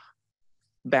period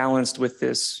balanced with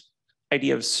this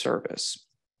idea of service.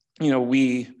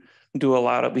 We spend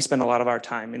a lot of our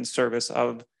time in service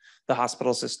of the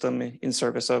hospital system, in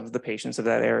service of the patients of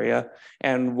that area,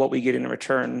 and what we get in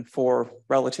return for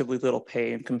relatively little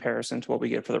pay in comparison to what we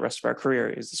get for the rest of our career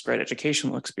is this great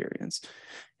educational experience.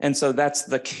 And so that's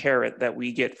the carrot that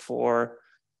we get for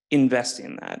investing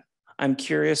in that. I'm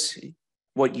curious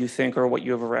what you think or what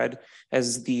you have read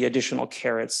as the additional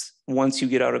carrots once you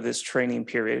get out of this training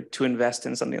period to invest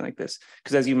in something like this.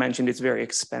 Because as you mentioned, it's very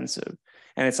expensive.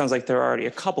 And it sounds like there are already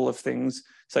a couple of things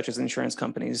such as insurance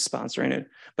companies sponsoring it.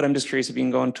 But I'm just curious if you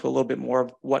can go into a little bit more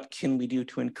of what can we do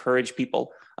to encourage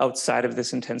people outside of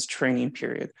this intense training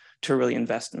period to really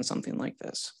invest in something like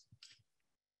this?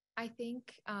 I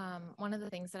think one of the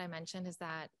things that I mentioned is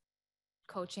that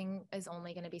coaching is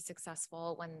only going to be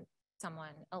successful when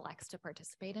someone elects to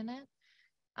participate in it.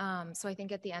 So I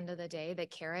think at the end of the day, the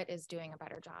carrot is doing a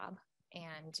better job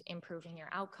and improving your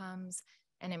outcomes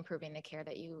and improving the care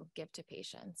that you give to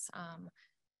patients.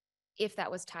 If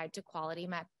that was tied to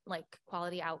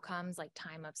quality outcomes, like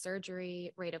time of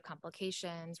surgery, rate of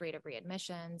complications, rate of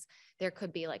readmissions, there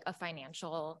could be like a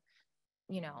financial,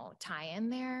 tie in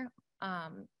there.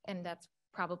 And that's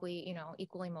probably,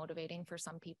 equally motivating for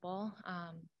some people.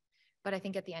 But I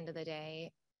think at the end of the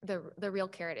day, the real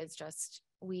carrot is just,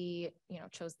 we,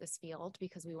 chose this field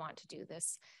because we want to do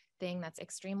this thing that's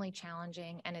extremely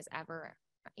challenging and is ever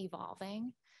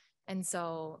evolving. And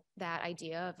so that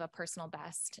idea of a personal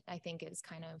best, I think, is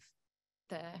kind of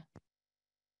the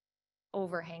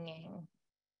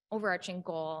overarching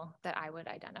goal that I would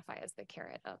identify as the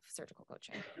carrot of surgical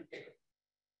coaching.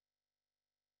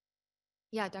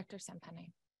 Yeah, Dr.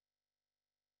 Sempene.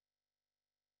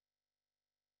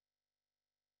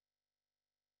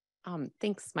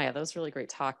 Thanks, Maya. That was a really great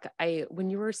talk. When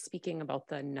you were speaking about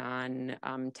the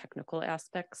non-technical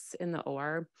aspects in the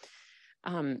OR,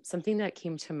 something that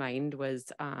came to mind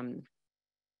was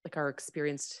like our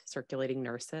experienced circulating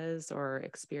nurses or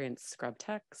experienced scrub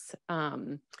techs,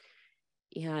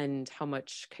 and how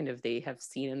much kind of they have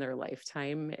seen in their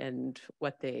lifetime and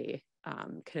what they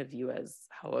kind of view as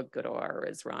how a good OR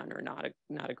is run or not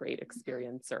a great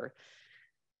experience. Or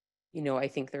I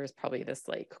think there's probably this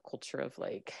like culture of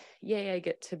like, yay, I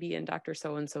get to be in Dr.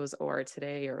 So-and-so's OR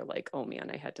today, or like, oh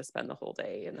man, I had to spend the whole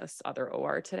day in this other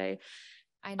OR today.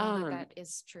 I know that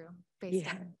is true based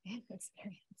on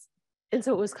experience. And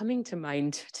so what was coming to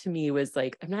mind to me was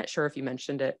like, I'm not sure if you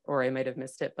mentioned it or I might have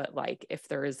missed it, but like if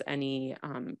there's any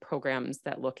programs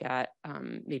that look at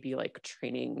maybe like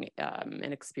training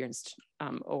an experienced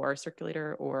OR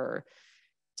circulator or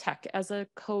tech as a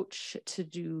coach to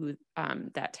do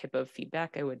that type of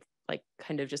feedback, I would like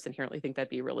kind of just inherently think that'd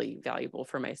be really valuable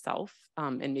for myself,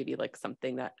 and maybe like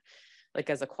something that like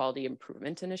as a quality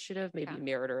improvement initiative, maybe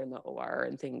Meritor and the OR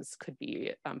and things could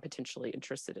be potentially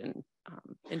interested in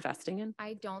investing in.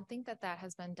 I don't think that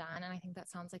has been done. And I think that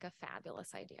sounds like a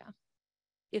fabulous idea.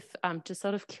 If just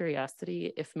out of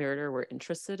curiosity, if Meritor were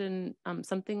interested in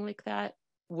something like that,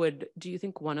 do you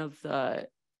think one of the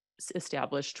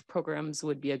established programs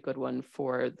would be a good one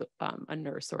for a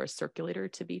nurse or a circulator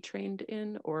to be trained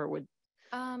in, or would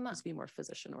this be more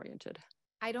physician oriented?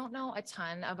 I don't know a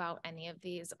ton about any of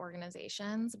these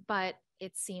organizations, but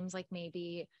it seems like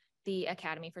maybe the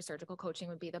Academy for Surgical Coaching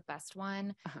would be the best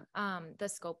one. The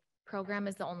SCOPE program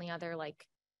is the only other like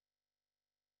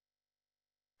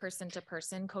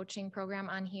person-to-person coaching program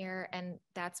on here. And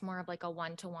that's more of like a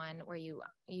one-to-one where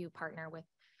you partner with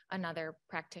another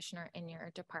practitioner in your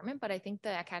department. But I think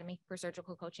the Academy for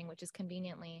Surgical Coaching, which is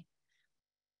conveniently,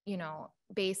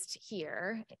 based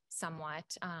here somewhat,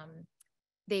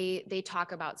 they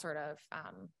talk about sort of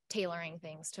tailoring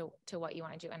things to what you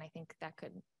want to do. And I think that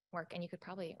could work. And you could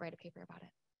probably write a paper about it.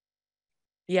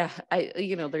 Yeah,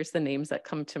 there's the names that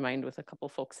come to mind with a couple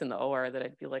folks in the OR that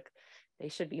I'd be like, they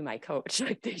should be my coach.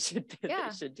 Like they should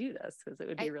do this because it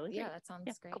would be really great. Yeah, that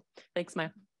sounds great. Cool. Thanks,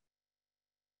 Maya.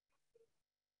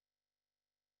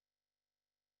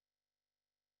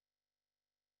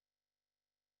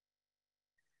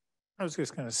 I was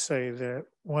just going to say that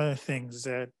one of the things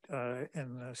that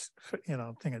in this,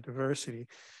 thing of diversity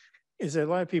is that a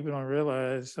lot of people don't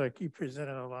realize, like you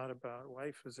presented a lot about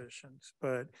white physicians,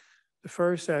 but the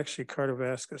first actually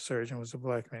cardiovascular surgeon was a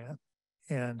Black man.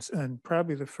 And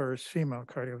probably the first female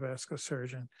cardiovascular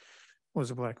surgeon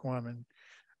was a Black woman.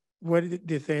 What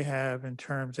did they have in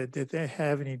terms of, did they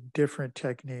have any different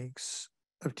techniques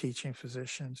of teaching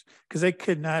physicians? Because they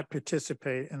could not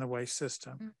participate in the white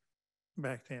system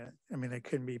back then. I mean, they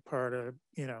couldn't be part of,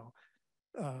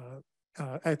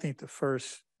 I think the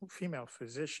first female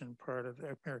physician part of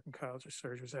the American College of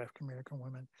Surgeons was African-American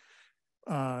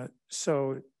women.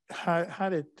 So how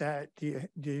did that,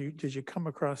 did you come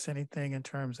across anything in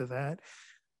terms of that?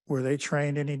 Were they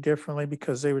trained any differently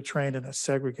because they were trained in a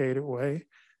segregated way?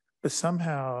 But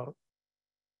somehow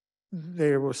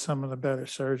they were some of the better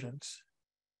surgeons.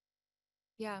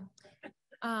 Yeah.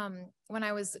 When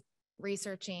I was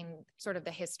researching sort of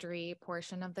the history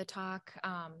portion of the talk,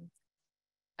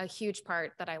 a huge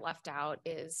part that I left out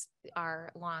is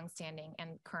our longstanding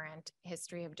and current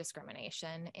history of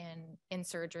discrimination in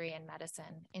surgery and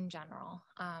medicine in general.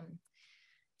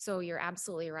 So you're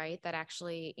absolutely right that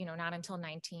actually, not until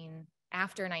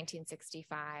after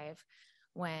 1965,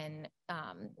 when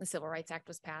the Civil Rights Act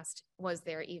was passed, was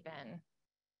there even,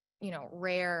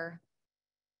 rare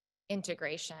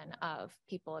integration of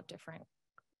people of different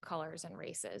colors and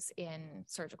races in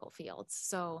surgical fields.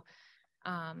 So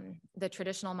the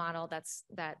traditional model that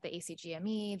the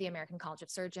ACGME, the American College of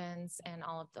Surgeons, and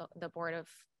all of the board of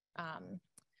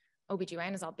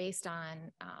OBGYN is all based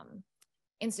on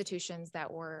institutions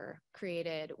that were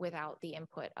created without the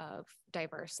input of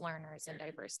diverse learners and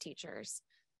diverse teachers.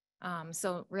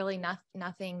 So really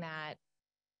nothing that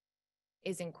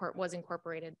was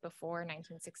incorporated before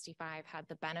 1965 had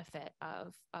the benefit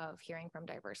of hearing from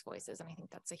diverse voices. And I think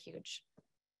that's a huge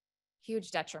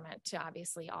detriment to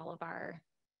obviously all of our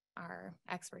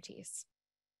expertise.